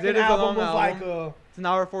then the second it is a album long was like, album. It's an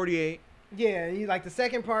hour 48. yeah, and like the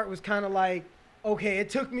second part was kind of like, okay, it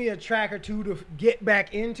took me a track or two to get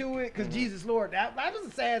back into it, because Jesus Lord, that was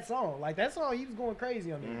a sad song. Like, that song, he was going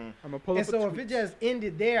crazy on there. Mm-hmm. I'm gonna pull And up. so if it just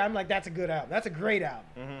ended there, I'm like, that's a good album. That's a great album.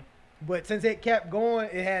 Mm-hmm. But since it kept going,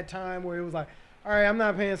 it had time where it was like, all right, I'm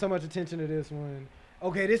not paying so much attention to this one.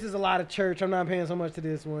 Okay, this is a lot of church. I'm not paying so much to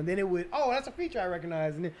this one. Then it would, oh, that's a feature I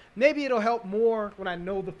recognize. And then maybe it'll help more when I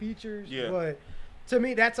know the features. Yeah. But to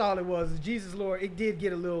me, that's all it was. Jesus Lord, it did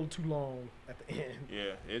get a little too long at the end.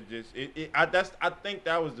 Yeah, I think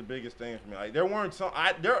that was the biggest thing for me. Like, there weren't some.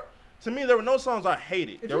 To me, there were no songs I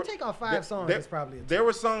hated. If There you were- take off 5 songs, it's probably a There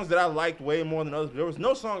were songs that I liked way more than others. There was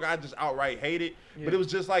no song I just outright hated. Yeah. But it was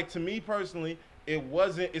just like, to me personally,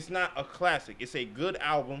 it's not a classic. It's a good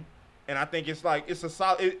album, and I think it's like, it's a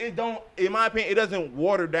solid. It don't, in my opinion, it doesn't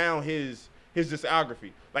water down his his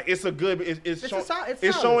discography. Like it's a good. It's solid.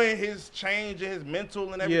 showing his change in his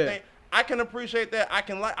mental and everything. Yeah. I can appreciate that.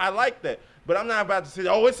 I like that. But I'm not about to say,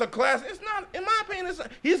 oh, it's a classic. It's not. In my opinion,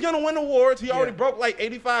 he's gonna win awards. He already broke like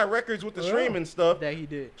 85 records with the streaming stuff. That he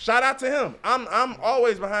did. Shout out to him. I'm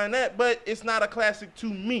always behind that. But it's not a classic to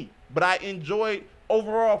me. But I enjoyed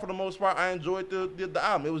overall for the most part. I enjoyed the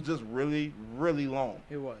album. It was just really, really long.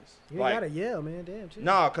 It was. You Like- gotta yell, man. Damn. Chill.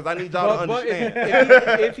 Nah, because I need y'all to But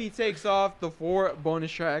understand. if he takes off the 4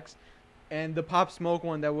 bonus tracks and the Pop Smoke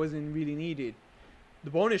one that wasn't really needed, the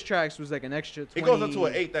bonus tracks was like an extra 20. It goes up to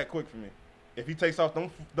an 8 that quick for me. If he takes off them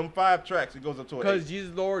 5 tracks, it goes up to an 8. Because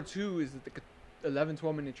Jesus Lord 2 is like a 11,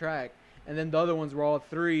 12-minute track. And then the other ones were all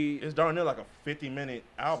 3. It's darn near like a 50-minute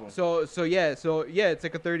album. So yeah, it's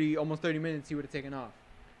like a almost 30 minutes he would have taken off.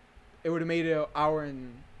 It would have made it an hour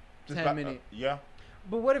and 10 minutes. Yeah.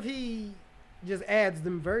 But what if he just adds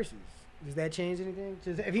them verses? Does that change anything?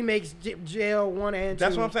 Just if he makes jail 1 and 2.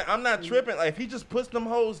 That's what I'm saying. I'm not tripping. Like if he just puts them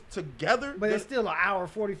hoes together, But it's still an hour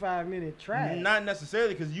 45-minute track. not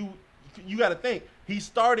necessarily because you got to think he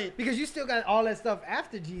started. Because you still got all that stuff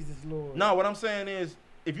after Jesus Lord. No, what I'm saying is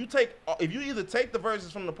if you either take the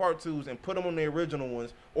verses from the part 2s and put them on the original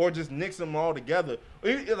ones, or just mix them all together.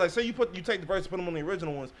 Like say you take the verses, put them on the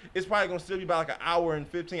original ones, it's probably gonna still be about like an hour and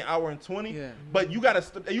 15, hour and 20. Yeah. But you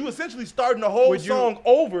you essentially starting the whole song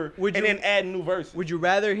over and then adding new verses. Would you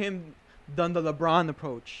rather him done the LeBron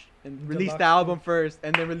approach and release the Deluxe. album first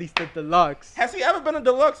and then release the deluxe? Has he ever been a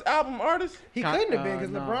deluxe album artist? He couldn't have been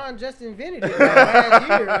because no. LeBron just invented it last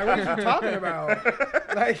year. Like, what are you talking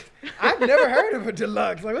about? Like, I've never heard of a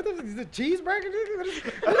deluxe. Like, what the cheeseburger?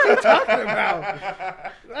 What are you talking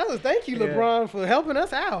about? Thank you, Yeah. LeBron, for helping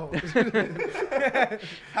us out.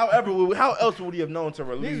 However, how else would he have known to He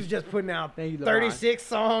was release? just putting out Thank you, LeBron. 36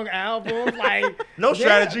 song albums. Like, No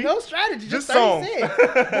strategy. No strategy. Just Just songs.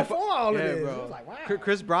 36 before all of Yeah, this. bro. I was like, wow.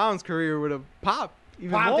 Chris Brown's career would have popped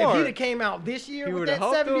even Wow, more. if he'd have came out this year He with would've that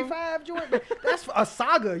helped him. 75 joint, but that's a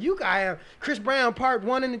saga. You got to have Chris Brown part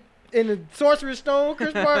 1 in the Sorcerer's Stone,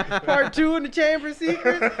 Chris Brown part 2 in the Chamber of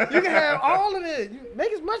Secrets. You can have all of it. You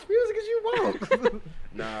make as much music as you want.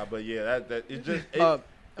 Nah, but yeah, that it just it go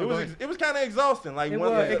was ahead. kind of exhausting. Like It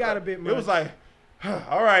one was. thing- It got a bit It was much. like,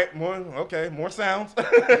 all right, more sounds.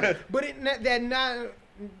 But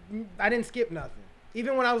I didn't skip nothing.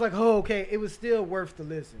 Even when I was like, oh, okay, it was still worth the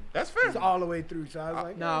listen. That's fair. It's all the way through. So I was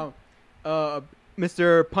like, Now,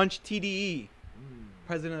 Mr. Punch TDE,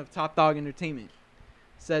 president of Top Dog Entertainment,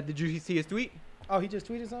 said, did you see his tweet? oh, he just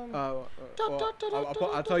tweeted something? Well,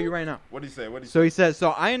 I'll tell you right now. What did he say? So he says, so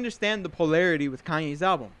I understand the polarity with Kanye's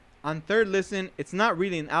album. On third listen, it's not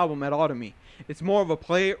really an album at all to me. It's more of a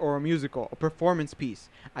play or a musical, a performance piece.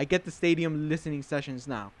 I get the stadium listening sessions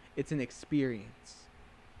now. It's an experience.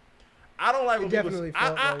 I don't like It when people. definitely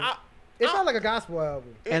felt like- It felt like a gospel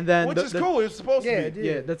album. And then which the- is the- cool. It's supposed Yeah, to it be.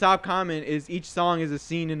 did. Yeah, the top comment is each song is a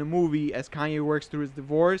scene in a movie as Kanye works through his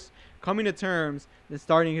divorce, coming to terms, then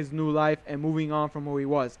starting his new life and moving on from who he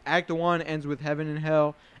was. Act 1 ends with Heaven and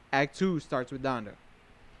Hell. Act 2 starts with Donda.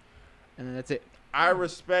 And then that's it. I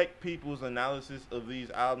respect people's analysis of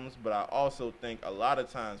these albums, but I also think a lot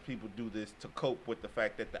of times people do this to cope with the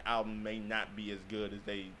fact that the album may not be as good as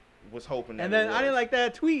they was hoping. And that then it I was. didn't like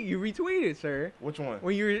that tweet you retweeted, sir. Which one?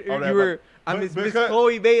 When you Oh, were, that you were, but- Miss because-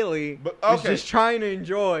 Chloe Bailey But- was okay. just trying to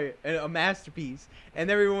enjoy a masterpiece, and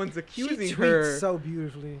everyone's accusing she her, tweets so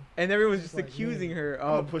beautifully. and everyone's just like, accusing man. her I'm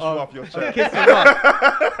gonna of, push you of, off your of chair. kissing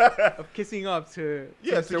up, of kissing up to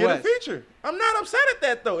Yeah, Mr. to get West. a feature. I'm not upset at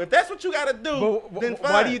that though. If that's what you got to do, But then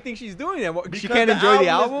fine. why do you think she's doing that? She Because can't enjoy the is-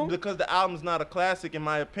 album? because the album's not a classic in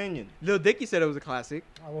my opinion. Lil Dicky said it was a classic.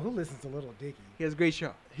 Oh, well, who listens to Little Dicky? He has a great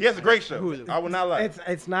show. He has a great show. Who is it? I would not lie.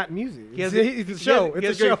 It's not music. He has It's a show. He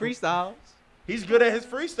has It's a show. great freestyles. He's good at his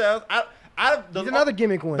freestyles. He's another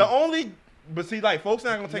gimmick one. The only, but see, like, folks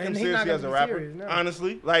not gonna take him And he's not seriously as a gonna be rapper. serious, no.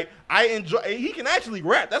 Honestly, like, I enjoy. He can actually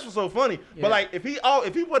rap. That's what's so funny. Yeah. But like, if he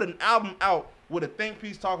put an album out with a think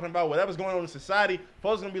piece talking about whatever's going on in society,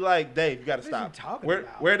 folks gonna be like, Dave, you gotta What are you stop. talking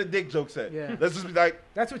about? Where the dick jokes at? Yeah. Let's just be like,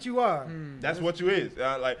 That's what you are. that's what you is.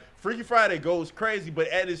 Like, Freaky Friday goes crazy, but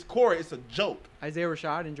at its core, it's a joke. Isaiah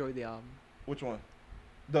Rashad enjoyed the album. Which one?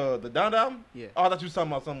 The Donda album? Yeah. Oh, I thought you was talking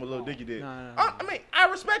about something with Lil Dicky did. No. I mean, I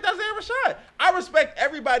respect Isaiah Rashad. I respect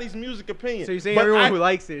everybody's music opinion. So you're saying But everyone I- who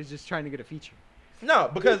likes it is just trying to get a feature? No,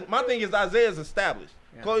 because my thing is Isaiah's established.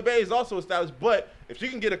 Yeah. Chloe Bailey is also established. But if she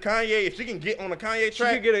can get a Kanye, if she can get on a Kanye She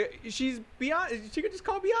track, could get a. She's Beyonce. She could just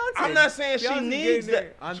call Beyonce. I'm not saying she Beyonce's needs getting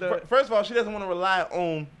that. there on the- First of all, she doesn't want to rely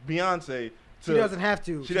on Beyonce She doesn't have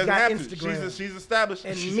to. She doesn't got have to. Instagram. She's established.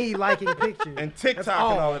 And me liking pictures. And TikTok That's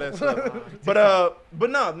and all of that stuff. But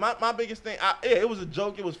no, my biggest thing, it was a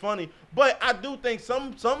joke. It was funny. But I do think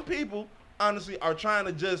some people, honestly, are trying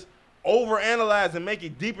to just overanalyze and make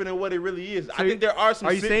it deeper than what it really is. So I think there are some.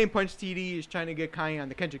 Are you saying Punch TD is trying to get Kanye on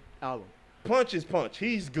the Kendrick album? Punch is Punch.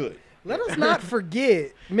 He's good. Let us not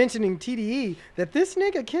forget, mentioning TDE, that this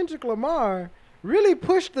nigga Kendrick Lamar really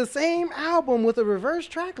pushed the same album with a reverse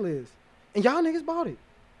track list. And y'all niggas bought it.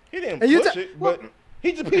 He didn't And you push it, but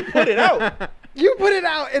he put it out. You put it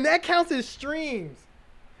out, and that counts as streams.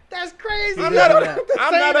 That's crazy. I'm not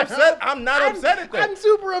upset. I'm not upset at that. I'm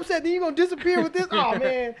super upset. Then you gonna disappear with this? Oh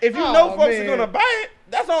man! If you know folks are gonna buy it,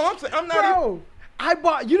 that's all I'm saying. I'm not. Bro, I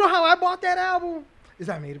bought. You know how I bought that album? Is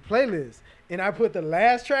I made a playlist and I put the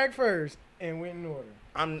last track first and went in order.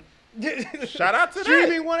 Shout out to that.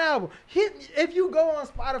 Streaming one album. If you go on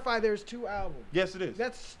Spotify, there's 2 albums. Yes, it is.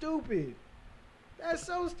 That's stupid. That's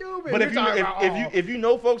so stupid. But if you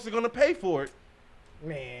know folks are gonna pay for it,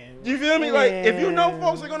 man, you feel me? Like if you know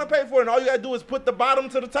folks are gonna pay for it, and all you gotta do is put the bottom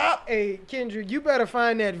to the top. Hey, Kendrick, you better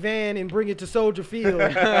find that van and bring it to Soldier Field,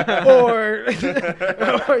 or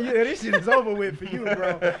yeah, this shit is over with for you,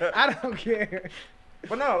 bro. I don't care.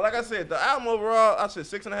 But no, like I said, the album overall, I said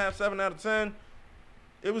 6.5, 7 out of 10.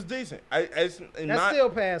 It was decent. That's still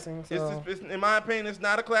passing. So. It's in my opinion, it's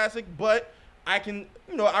not a classic, but I can,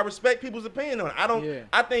 I respect people's opinion on it.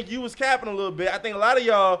 I think you was capping a little bit. I think a lot of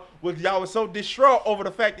y'all was so distraught over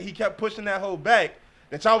the fact that he kept pushing that whole back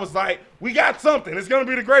that y'all was like, we got something. It's gonna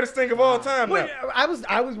be the greatest thing of all time. Now. I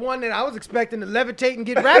was one that I was expecting to levitate and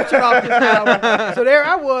get raptured off this album. So there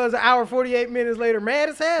I was, an hour 48 minutes later, mad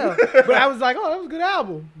as hell. But I was like, oh, that was a good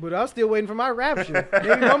album. But I was still waiting for my rapture.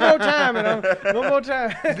 Maybe one more time, one more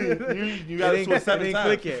time. you got to switch 7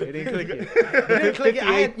 times. It didn't click it. It didn't click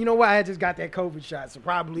it. You know what? I had just got that COVID shot, so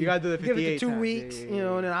probably you gotta do the give it 2 times. weeks, and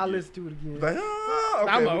then I'll listen to it again. Like,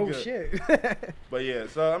 okay, I'm like, oh shit. But yeah,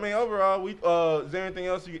 so I mean, overall, is there anything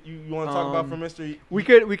else you want to talk about from Mr. We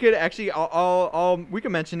could actually we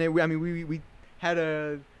could mention it. We had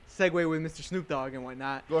a segue with Mr. Snoop Dogg and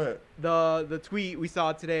whatnot. Go ahead. The tweet we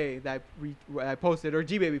saw today that I posted, or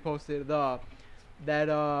G Baby posted, that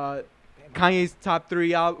Kanye's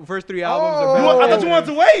first 3 albums are better. I thought you wanted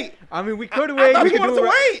to wait. I mean, we could wait. We could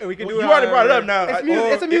wait. We could do you already brought it up now.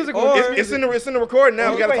 It's a musical. It's in the recording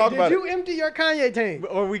now. We got to talk about it. Did you empty your Kanye tank?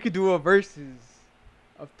 Or we could do a versus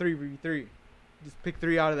of 3v3. Just pick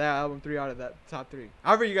 3 out of that album, 3 out of that top 3.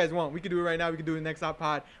 However you guys want. We could do it right now. We could do it next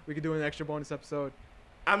pod. We could do an extra bonus episode.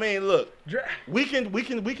 I mean, look, we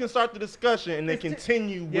can start the discussion and then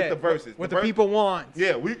continue with the verses. What the people want.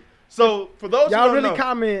 Yeah, so for those y'all who don't really know,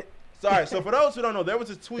 comment. Sorry, so for those who don't know, there was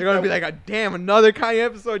a tweet. They're gonna be like, damn, another Kanye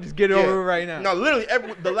episode. Just get it over right now. No, literally,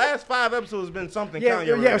 the last 5 episodes has been something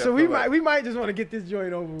Kanye. Yeah. So we might just want to get this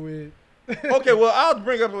joint over with. Okay, well, I'll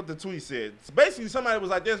bring up what the tweet said. So basically, somebody was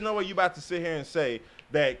like, "There's no way you about to sit here and say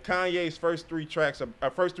that Kanye's first 3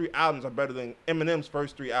 albums are better than Eminem's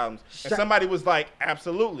first 3 albums." And somebody was like,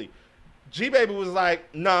 "Absolutely." G Baby was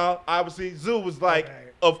like, "No." Obviously, Zoo was like,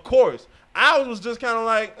 "Of course." I was just kind of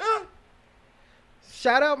like,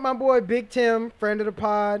 Shout out my boy Big Tim, friend of the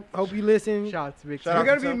pod. Hope you listen. Shout out to Big Tim. You're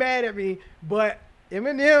gonna be mad at me, but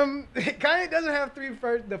Eminem, Kanye doesn't have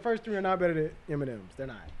the first 3 are not better than Eminem's. They're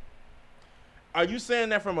not. Are you saying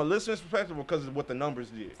that from a listener's perspective or because of what the numbers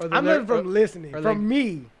did? I'm looking from listening. From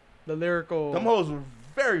me. The lyrical. Them hoes were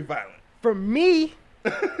very violent. For me,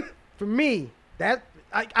 that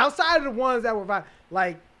outside of the ones that were violent,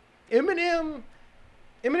 like Eminem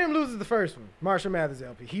loses the first one. Marshall Mathers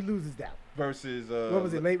LP. He loses that one. Versus what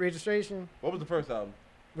was it? Late Registration. What was the first album?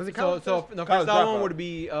 Was it the first album would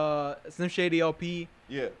be Slim Shady LP.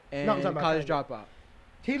 Yeah. And College Dropout.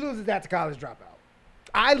 He loses that to College Dropout.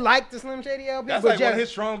 I like the Slim Shady LP. That's like one of his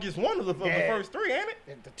strongest one of the first 3, ain't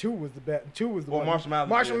it? The 2 was the best. 2 was the one.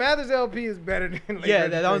 Marshall Mathers LP is better than Late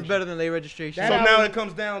Registration. That one's better than Late Registration. So now it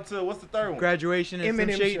comes down to what's the third one? Graduation and Slim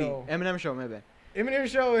Shady. Eminem Show, my bad. Eminem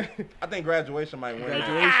Show. I think Graduation might win.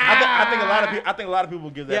 Graduation. I think a lot of people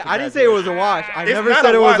give that. Yeah, I didn't say it was a wash. I never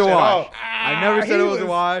said it was a wash. I never said it was a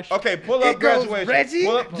wash. Okay, pull up Graduation. Reggie,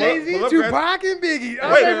 Jay-Z, Tupac, and Biggie.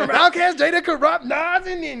 From Outkast, Jada, Corrupt, Nas,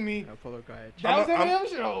 and Enemy. Pull up Graduation. That was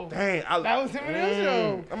Eminem Show. Dang, that was Eminem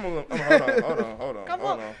Show.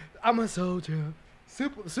 Hold on. I'm a soldier.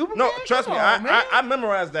 Superman? No, trust me. I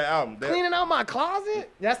memorized that album. Cleaning out my closet?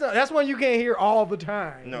 That's one you can't hear all the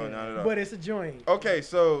time. No, not at all. But it's a joint. Okay,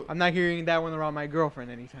 so I'm not hearing that one around my girlfriend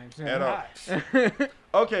anytime soon. At all.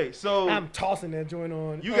 Okay, so I'm tossing that joint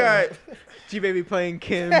on. you got G Baby playing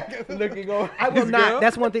Kim, looking over. I will his not. girl.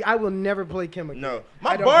 That's one thing. I will never play Kim again. no. I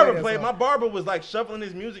My don't barber play that played. song. My barber was like shuffling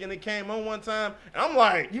his music, and it came on one time, and I'm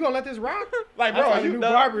like, You gonna let this rock? like, That's bro, like a you new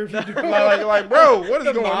know- barber if you do. like, bro, what is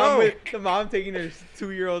the going mom on? the mom taking her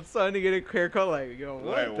 2-year-old son to get a haircut. Like, yo,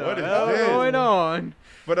 Like, what what the is hell this? going on?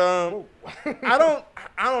 But I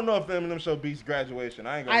don't know if the Eminem show beats Graduation.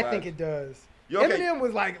 I ain't gonna I lie. think it does. You okay? Eminem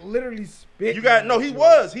was like literally spitting. You got no. He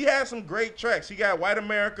was. He had some great tracks. He got White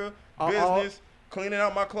America, Uh-oh. Business, Cleaning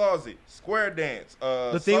Out My Closet, Square Dance,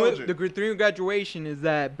 The thing Soldier. with the thing with Graduation is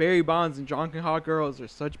that Barry Bonds and Drunken Hot Girls are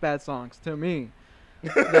such bad songs to me.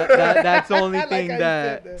 That's the only I like thing how you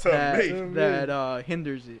that said that. To me.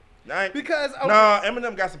 hinders it. I ain't- Because Nah,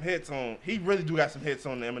 Eminem got some hits on. He really do got some hits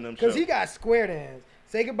on the Eminem show. because he got Square Dance.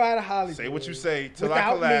 Say goodbye to Hollywood. Say What You Say, Till I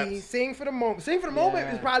Without Collapse. Me, Sing for the Moment. Sing for the Moment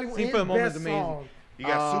Yeah. is probably Sing his for the Moment best is amazing. song. He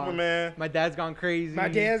got Superman. My Dad's Gone Crazy. My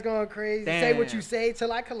Dad's Going Crazy. Say What Damn. You Say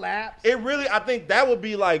Till I Collapse. It really, I think that would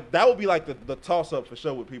be like the toss up for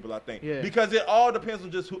sure with people. I think Yeah. because it all depends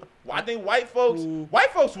on just who. I think white folks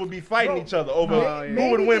would be fighting Bro, each other over oh, yeah. who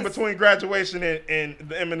would maybe win this- between Graduation and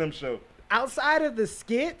the Eminem show. Outside of the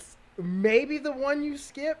skits, maybe the one you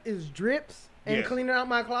skip is Drips and Yes. Cleaning Out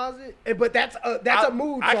My Closet. But that's a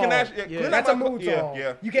mood song. I can actually. Yeah. Clean That's Out a My mood Clo- song.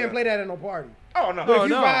 Yeah, You can't yeah. play that at no party. Oh no. But Oh, if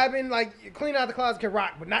you no. vibing, like Clean Out the Closet can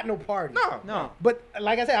rock, but not no party. No. But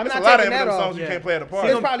like I said, I'm There's not a lot of taking that Eminem off. songs you Yeah. can't play at a It's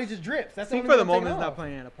party. probably just Drips. That's the Sing only for the one I'm taking Moment is not off.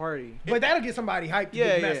 playing at a party. But that'll get somebody hyped to Yeah,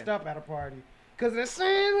 get yeah. messed up at a party. Because the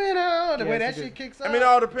same way now, the way Yes, that it shit is. kicks up. I mean, it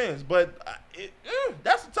all depends, but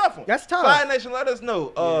that's a tough one. That's tough. Fire Nation, let us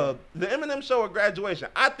know. The Eminem show or Graduation.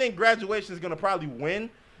 I think Graduation is gonna probably win,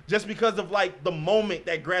 just because of like the moment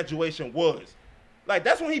that Graduation was. Like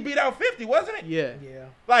that's when he beat out 50, wasn't it? Yeah. Yeah.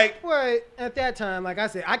 Like But at that time, like I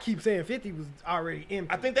said, I keep saying 50 was already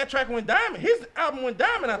empty. I think that track went diamond. His album went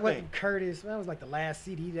diamond, I What, think. Curtis, that was like the last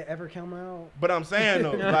CD that ever come out. But I'm saying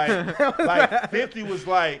though, like 50 was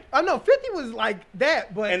like, I know 50 was like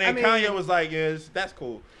that, but and then I mean, Kanye was like, yes, that's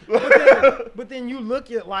cool. but then you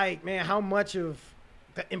look at like, man, how much of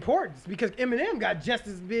the importance, because Eminem got just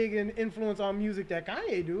as big an influence on music that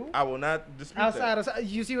Kanye do. I will not dispute Outside that. of,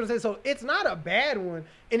 you see what I'm saying? So it's not a bad one,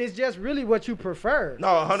 and it's just really what you prefer. No,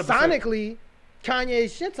 100%. Sonically, Kanye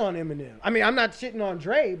shits on Eminem. I mean, I'm not shitting on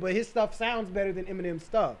Dre, but his stuff sounds better than Eminem's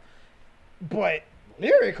stuff. But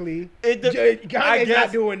lyrically, Kanye's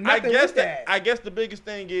not doing nothing with that. I guess the biggest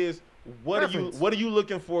thing is what Preference. are you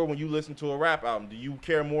looking for when you listen to a rap album? Do you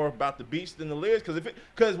care more about the beats than the lyrics?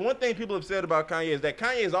 Because one thing people have said about Kanye is that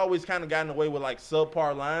Kanye has always kind of gotten away with like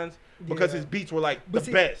subpar lines because Yeah. his beats were like But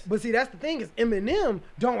the best, But see, that's the thing is Eminem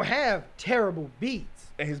don't have terrible beats.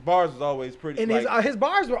 and his bars was always pretty. And like, his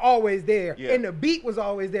bars were always there, Yeah. and the beat was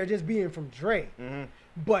always there, just being from Dre. Mhm.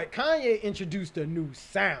 But Kanye introduced a new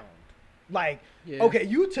sound. Like, Yeah. okay,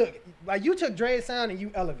 you took Dre's sound and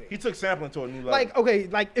you elevated. he took sampling to a new level. Like, okay,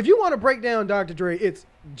 like if you want to break down Dr. Dre, it's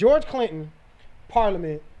George Clinton,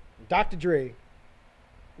 Parliament, Dr. Dre.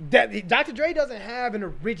 Dr. Dre doesn't have an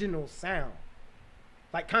original sound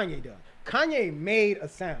like Kanye does. Kanye made a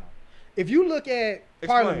sound. If you look at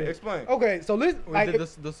Parliament, explain. Okay, so listen, Or like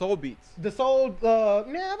the soul beats. the soul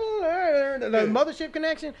never learned the Yeah. Mothership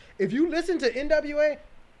Connection. If you listen to NWA,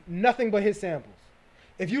 nothing but his samples.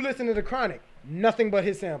 If you listen to the Chronic, nothing but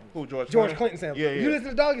his samples. Who, George Clinton Clinton? samples. Yeah, If you yeah. listen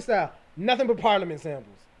to Doggy Style, nothing but Parliament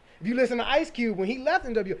samples. If you listen to Ice Cube when he left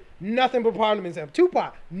NWA, nothing but Parliament samples.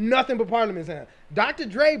 Tupac, nothing but Parliament samples. Dr.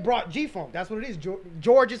 Dre brought G-Funk. That's what it is.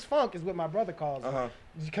 George's Funk is what my brother calls Uh-huh.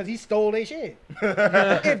 it. Because he stole their shit.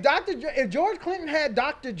 If George Clinton had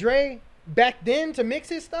Dr. Dre back then to mix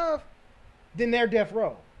his stuff, then they're Death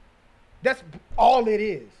Row. That's all it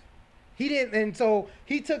is. He didn't, and so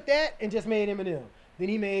he took that and just made Eminem. Then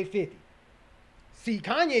he made 50. See,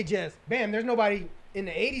 Kanye just, bam, there's nobody in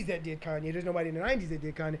the 80s that did Kanye. There's nobody in the 90s that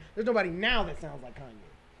did Kanye. There's nobody now that sounds like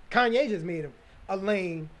Kanye. Kanye just made a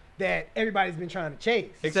lane that everybody's been trying to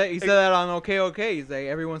chase. He said that on OK. He's like,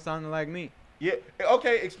 everyone sounded like me. Yeah.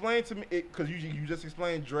 Okay. Explain to me, because you just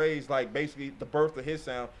explained Dre's like basically the birth of his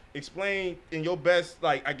sound. Explain in your best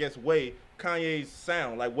like I guess way Kanye's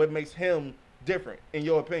sound. Like what makes him different in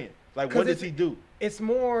your opinion? Like what does he do? It's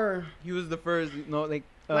more He was the first, like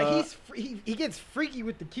he gets freaky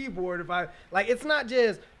with the keyboard. It's not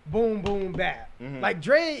just boom boom bap. Mhm. Like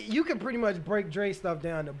Dre, you can pretty much break Dre stuff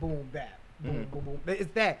down to boom bap, boom boom boom.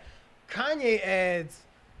 It's that Kanye adds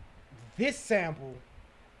this sample,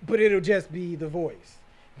 but it'll just be the voice.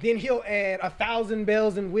 Then he'll add 1,000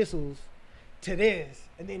 bells and whistles to this,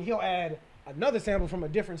 and then he'll add another sample from a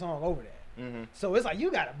different song over that. Mm-hmm. So it's like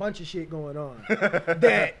you got a bunch of shit going on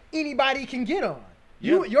that anybody can get on.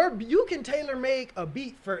 You can tailor make a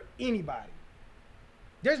beat for anybody.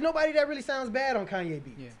 There's nobody that really sounds bad on Kanye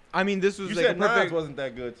beats. Yeah. I mean, this was You like said a perfect. Nas wasn't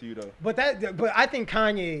that good to you though. But I think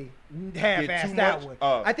Kanye half-assed too that much? one.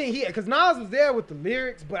 Oh. I think because Nas was there with the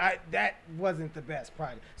lyrics, but that wasn't the best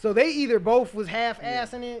project. So they either both was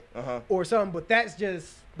half-assing it or something. But that's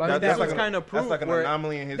just But that was kind of proof. That's like an where-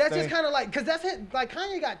 anomaly in his that's thing. just kind of like because that's it. Like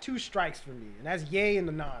Kanye got 2 strikes for me, and that's Ye and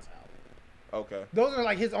the Nas album. Okay. Those are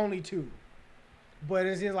like his only 2. But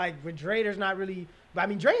it's just like with Dre, there's not really. But I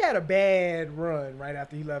mean, Dre had a bad run right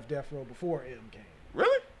after he left Death Row before M came.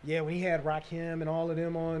 Really? Yeah, when he had Rakim and all of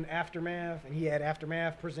them on Aftermath, and he had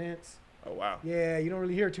Aftermath Presents. Oh wow. Yeah, you don't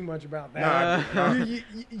really hear too much about that. Nah, There's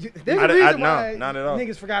a reason no, why not at all.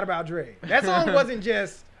 niggas forgot about Dre. That song wasn't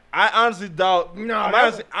just. I honestly thought. No, I'm, that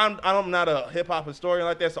honestly, I'm not a hip hop historian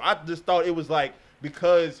like that, so I just thought it was like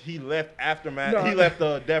because he left Aftermath, No. he left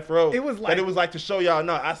Death Row. It was that like- it was like to show y'all,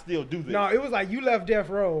 no, I still do this. No, it was like you left Death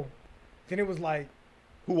Row, then it was like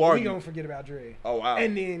Who are we you? gonna forget about Dre. Oh wow.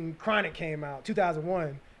 And then Chronic came out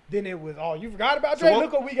 2001. Then it was you forgot about So Dre.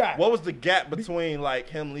 Look what we got. What was the gap between like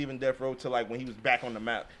him leaving Death Row to like when he was back on the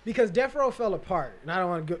map? Because Death Row fell apart, and I don't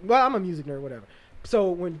want to go. Well, I'm a music nerd, whatever. So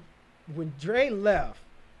when Dre left,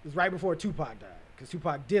 it was right before Tupac died, because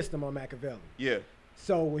Tupac dissed him on Machiavelli. Yeah.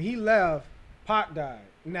 So when he left, Pac died,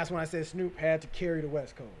 and that's when I said Snoop had to carry the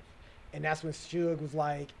West Coast, and that's when Suge was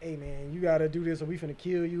like, "Hey man, you gotta do this, or we finna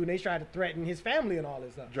kill you." And they tried to threaten his family and all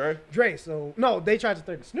this stuff. Dre? So no, they tried to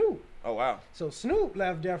threaten Snoop. Oh wow. So Snoop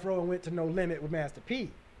left Death Row and went to No Limit with Master P.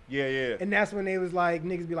 Yeah. And that's when they was like,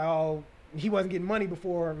 niggas be like, oh, he wasn't getting money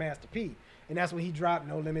before Master P. And that's when he dropped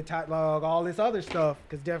No Limit, Top Log, all this other stuff,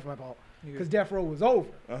 because Death Row was over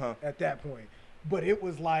at that point. But it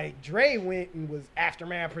was like Dre went and was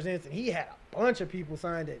Aftermath Presents, and he had a bunch of people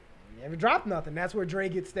signed that never dropped nothing. That's where Dre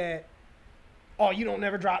gets that, oh, you don't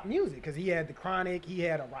never drop music, because he had the Chronic, he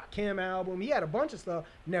had a Rakim album, he had a bunch of stuff,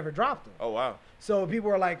 never dropped them. Oh wow. So people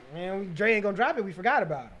were like, man, Dre ain't gonna drop it, we forgot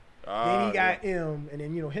about him. Then he got M, and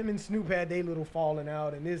then him and Snoop had their little falling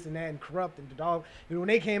out, and this and that, and Corrupt and the dog. When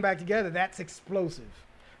they came back together, that's explosive.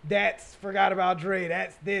 That's forgot about Dre.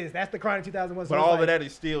 That's this. That's the Chronic 2001. But all of that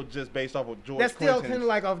is still just based off of George That's Clinton's. still kind of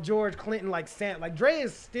like off George Clinton, like Like Dre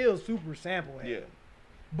is still super sample heavy. Yeah.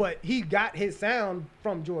 But he got his sound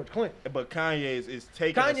from George Clinton. But Kanye is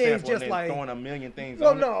taking Kanye a sample is just and then like throwing a million things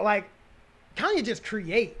Well, on it. no, like Kanye just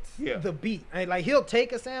creates Yeah. the beat. And like he'll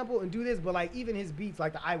take a sample and do this, but like even his beats,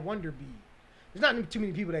 like the I Wonder beat, there's not too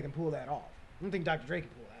many people that can pull that off. I don't think Dr. Dre can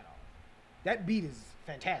pull that off. That beat is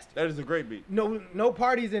fantastic. That is a great beat. No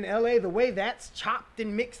parties in LA. The way that's chopped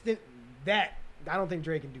and mixed in that, I don't think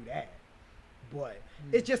Dre can do that. But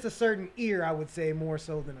it's just a certain ear, I would say, more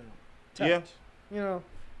so than a touch. Yeah. You know.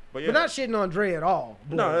 But But not shitting on Dre at all.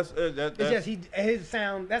 But No, that's it's just his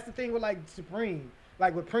sound. That's the thing with like Supreme,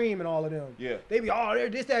 like with Preem and all of them. Yeah. They be they're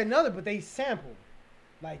this, that, and another, but they sample.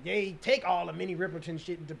 Like they take all the Minnie Riperton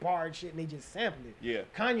shit and DeBarge shit and they just sample it. Yeah.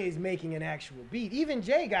 Kanye's making an actual beat. Even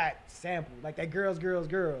Jay got sampled, like that Girls, Girls,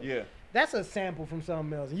 Girls. Yeah. That's a sample from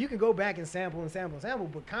something else. And you can go back and sample,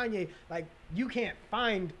 but Kanye, like, you can't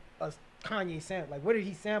find a Kanye sample. Like, where did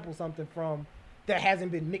he sample something from that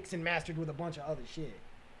hasn't been mixed and mastered with a bunch of other shit?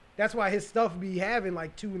 That's why his stuff be having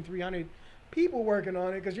like 200 and 300 people working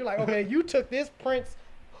on it, because you're like, okay, you took this Prince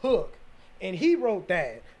hook and he wrote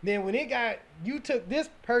that. Then when you took this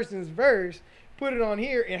person's verse, put it on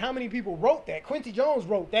here, and how many people wrote that? Quincy Jones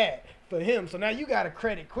wrote that for him. So now you got to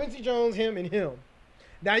credit Quincy Jones, him, and him.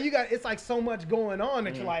 Now it's like so much going on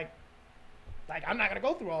that you're like, I'm not gonna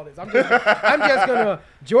go through all this. I'm just gonna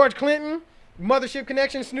George Clinton, Mothership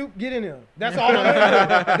Connection, Snoop, get in there. That's all I'm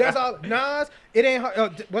gonna do. That's all. Nas, it ain't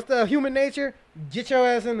hard. What's the Human Nature? Get your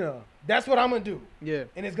ass in there. That's what I'm gonna do. Yeah.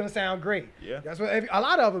 And it's gonna sound great. Yeah. That's what a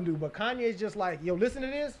lot of them do. But Kanye's just like, yo, listen to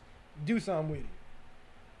this, do something with it.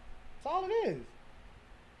 That's all it is.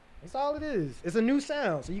 That's all it is. It's a new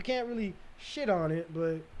sound, so you can't really shit on it,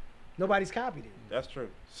 but nobody's copied it. That's true.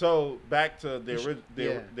 So back to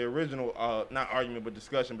Yeah. the original, not argument, but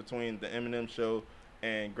discussion between the Eminem show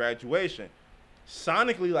and Graduation.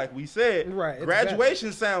 Sonically, like we said, Right, it's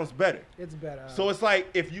Graduation sounds better. It's better. So it's like,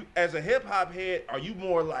 if you, as a hip hop head, are you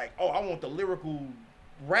more like, oh, I want the lyrical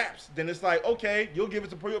raps? Then it's like, okay, you'll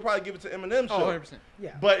probably give it to Eminem show. 100%.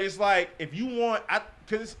 yeah. But it's like, if you want,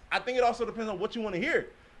 because I think it also depends on what you want to hear.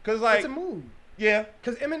 Because like, it's a mood. yeah,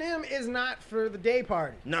 Because Eminem is not for the day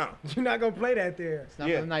party. nah. You're not gonna play that there. It's not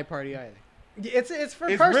Yeah. for the night party either. It's for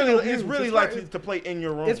It's personal really, use. it's really like to play in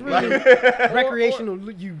your room. It's really Like-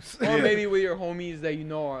 recreational use. Or maybe with your homies that you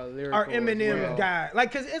know are lyrical. Our Eminem as well. guy,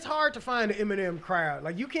 like, cause it's hard to find an Eminem crowd.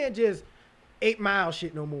 Like, you can't just 8 Mile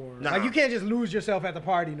shit no more. Nah. Like you can't just lose yourself at the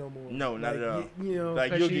party no more. No, not Like, at all. You know,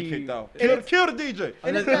 Like you'll get Especially- kicked off. And Kill the DJ.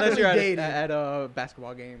 And it's Unless you're definitely at a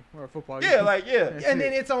basketball game or a football game. Yeah, like yeah. That's and it.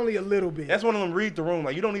 then it's only a little bit. That's one of them read the room.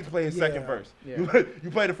 Like you don't need to play a second Yeah. verse. Yeah.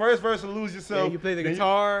 You play the first verse and lose yourself. Yeah, you play the then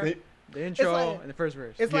guitar, then- the intro, like- and the first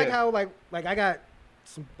verse. It's like Yeah. how like I got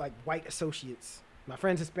some like white associates. My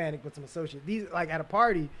friend's Hispanic, but some associates. These like at a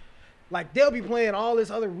party, like they'll be playing all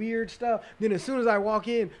this other weird stuff. Then as soon as I walk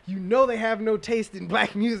in, you know they have no taste in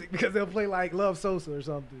black music because they'll play like Love Sosa or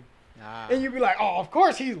something. Ah. And you'd be like, oh, of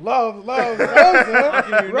course he loves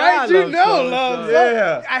Sosa, you right? not You love know Sosa? Love Sosa.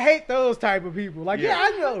 Yeah. I hate those type of people. Like, Yeah. yeah, I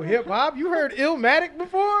know hip hop. You heard Illmatic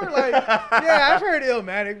before? Like, yeah, I've heard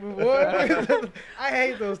Illmatic before. I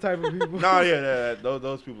hate those type of people. No, yeah,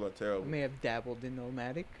 those people are I terrible. may have dabbled in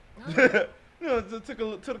Nomadic. You know, it took a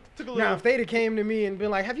little. Now, if they'd have came to me and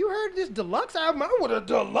been like, have you heard this deluxe album? I would have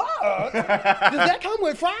deluxe. Does that come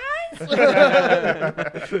with fries?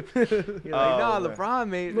 You're like, nah, man. LeBron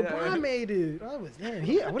made LeBron made it. I was, man,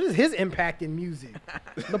 what is his impact in music?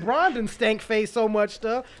 LeBron done stank face so much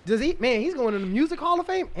stuff. Does he? Man, he's going in the Music Hall of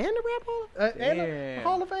Fame and the Rap and the Damn.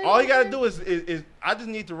 Hall of Fame. All you gotta do is I just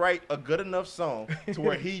need to write a good enough song to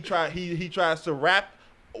where he tries to rap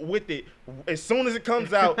with it. As soon as it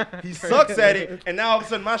comes out, he sucks at it, and now all of a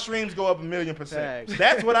sudden my streams go up 1,000,000%. Facts.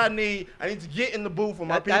 That's what I need. I need to get in the booth with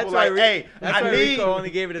my people That's why like, hey, that's I why need. Rico only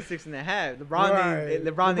gave it a 6.5. LeBron Right.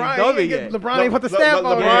 didn't. LeBron didn't ain't dub it get- yet. LeBron ain't put the stamp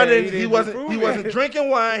on LeBron it. didn't, He he didn't wasn't prove he it. wasn't drinking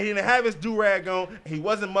wine. He didn't have his do-rag on. He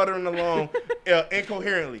wasn't muttering along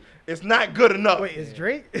incoherently. It's not good enough. Wait, is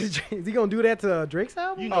Drake? Is he gonna do that to Drake's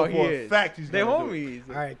album? You know Oh, he for a is. fact he's They gonna do it. homies.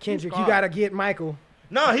 All right, Kendrick, you Who's gotta get Michael.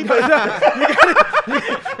 No, he.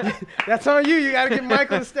 That's on you. You gotta get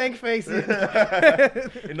Michael the stank face.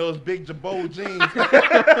 in those big Jabot jeans.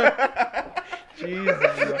 Jesus,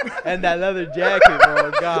 bro. And that leather jacket,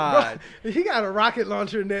 bro. God. He got a rocket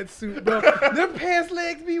launcher in that suit, bro. Them pants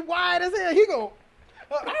legs be wide as hell. He go,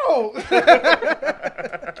 oh.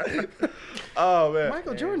 Oh man.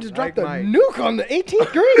 Michael Jordan just like dropped a Mike. nuke on the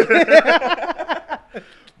 18th green.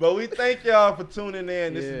 But we thank y'all for tuning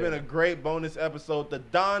in. This has Yeah. been a great bonus episode. The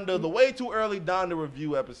Donda, the way too early Donda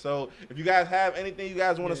review episode. If you guys have anything you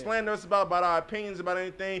guys want to Yeah. slander us about our opinions about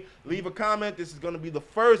anything, leave a comment. This is going to be the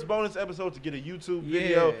first bonus episode to get a YouTube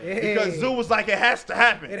video Yeah. because Zoo was like, it has to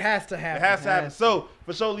happen. It has to It happen. has to happen. has to. So,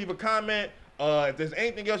 for sure, leave a comment. If there's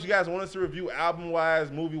anything else you guys want us to review, album-wise,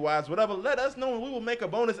 movie-wise, whatever, let us know and we will make a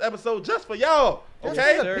bonus episode just for y'all. Just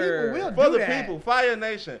Okay? for the people, Sure. we'll For do the that. people. Fire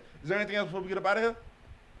Nation. Is there anything else before we get up out of here?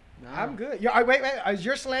 Nah. I'm good. Wait. Is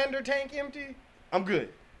your slander tank empty? I'm good.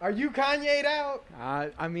 Are you Kanye'd out?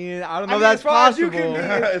 I mean, I don't I know mean, if that's as far as you possible.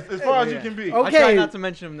 can be. as far as you Yeah. can be. Oh. I try Okay. not to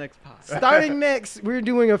mention him next pod. Starting next, we're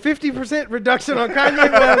doing a 50% reduction on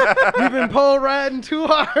Kanye West. We've been pole riding too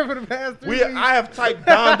hard for the past 3 weeks. I have typed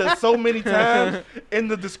Donda so many times in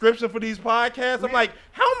the description for these podcasts. I'm like,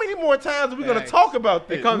 how many more times are we going to Thanks. talk about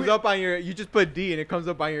this? It comes up on your. You just put D and it comes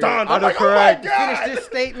up on your Donda. I'm like, oh my autocorrect. God. Finish this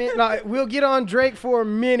statement. Like, we'll get on Drake for a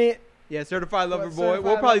minute. Yeah, certified lover What, boy.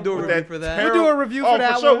 We'll Certified probably Lover do a Boy? review That for that. We'll do a review for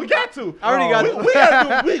that for sure. one. We got to. I already got.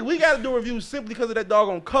 We got to do a review simply because of that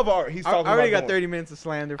doggone cover art he's I talking already about got doing. 30 minutes of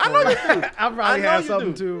slander. I For know him. you do. I'll probably have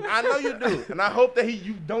something do. too. I know you do. And I hope that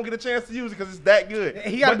you don't get a chance to use it because it's that good.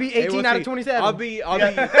 He got to be Hey, 18 we'll out see. of 27. I'll be.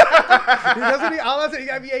 That's what all I said. He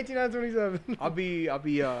got to be 18 out of 27. I'll be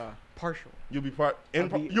partial. You'll be part. I'll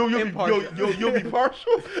be You'll impartial. You'll be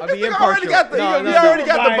partial. I'll be This nigga already impartial. got the. No, he no, already no.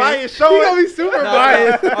 got the bias He showing. gonna be super No,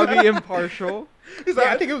 biased. I'll be impartial. He's Yeah,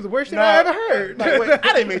 like, I think it was the worst shit nah, I ever heard. Like, wait, I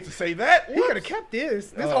didn't mean to say that. He could have kept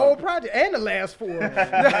this Oh. whole project and the last 4.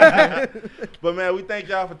 But man, we thank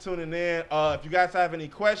y'all for tuning in. If you guys have any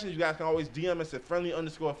questions, you guys can always DM us at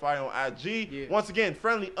friendly_fire on IG. Yeah. Once again,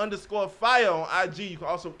 friendly_fire on IG. You can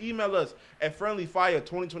also email us at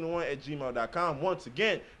friendlyfire2021@gmail.com. Once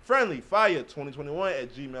again,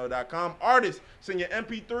 friendlyfire2021@gmail.com. Artists, send your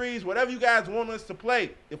MP3s, whatever you guys want us to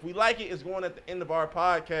play. If we like it, it's going at the end of our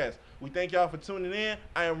podcast. We thank y'all for tuning in.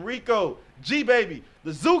 I am Rico, G Baby, the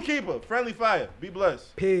Zookeeper, Friendly Fire. Be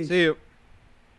blessed. Peace. See you.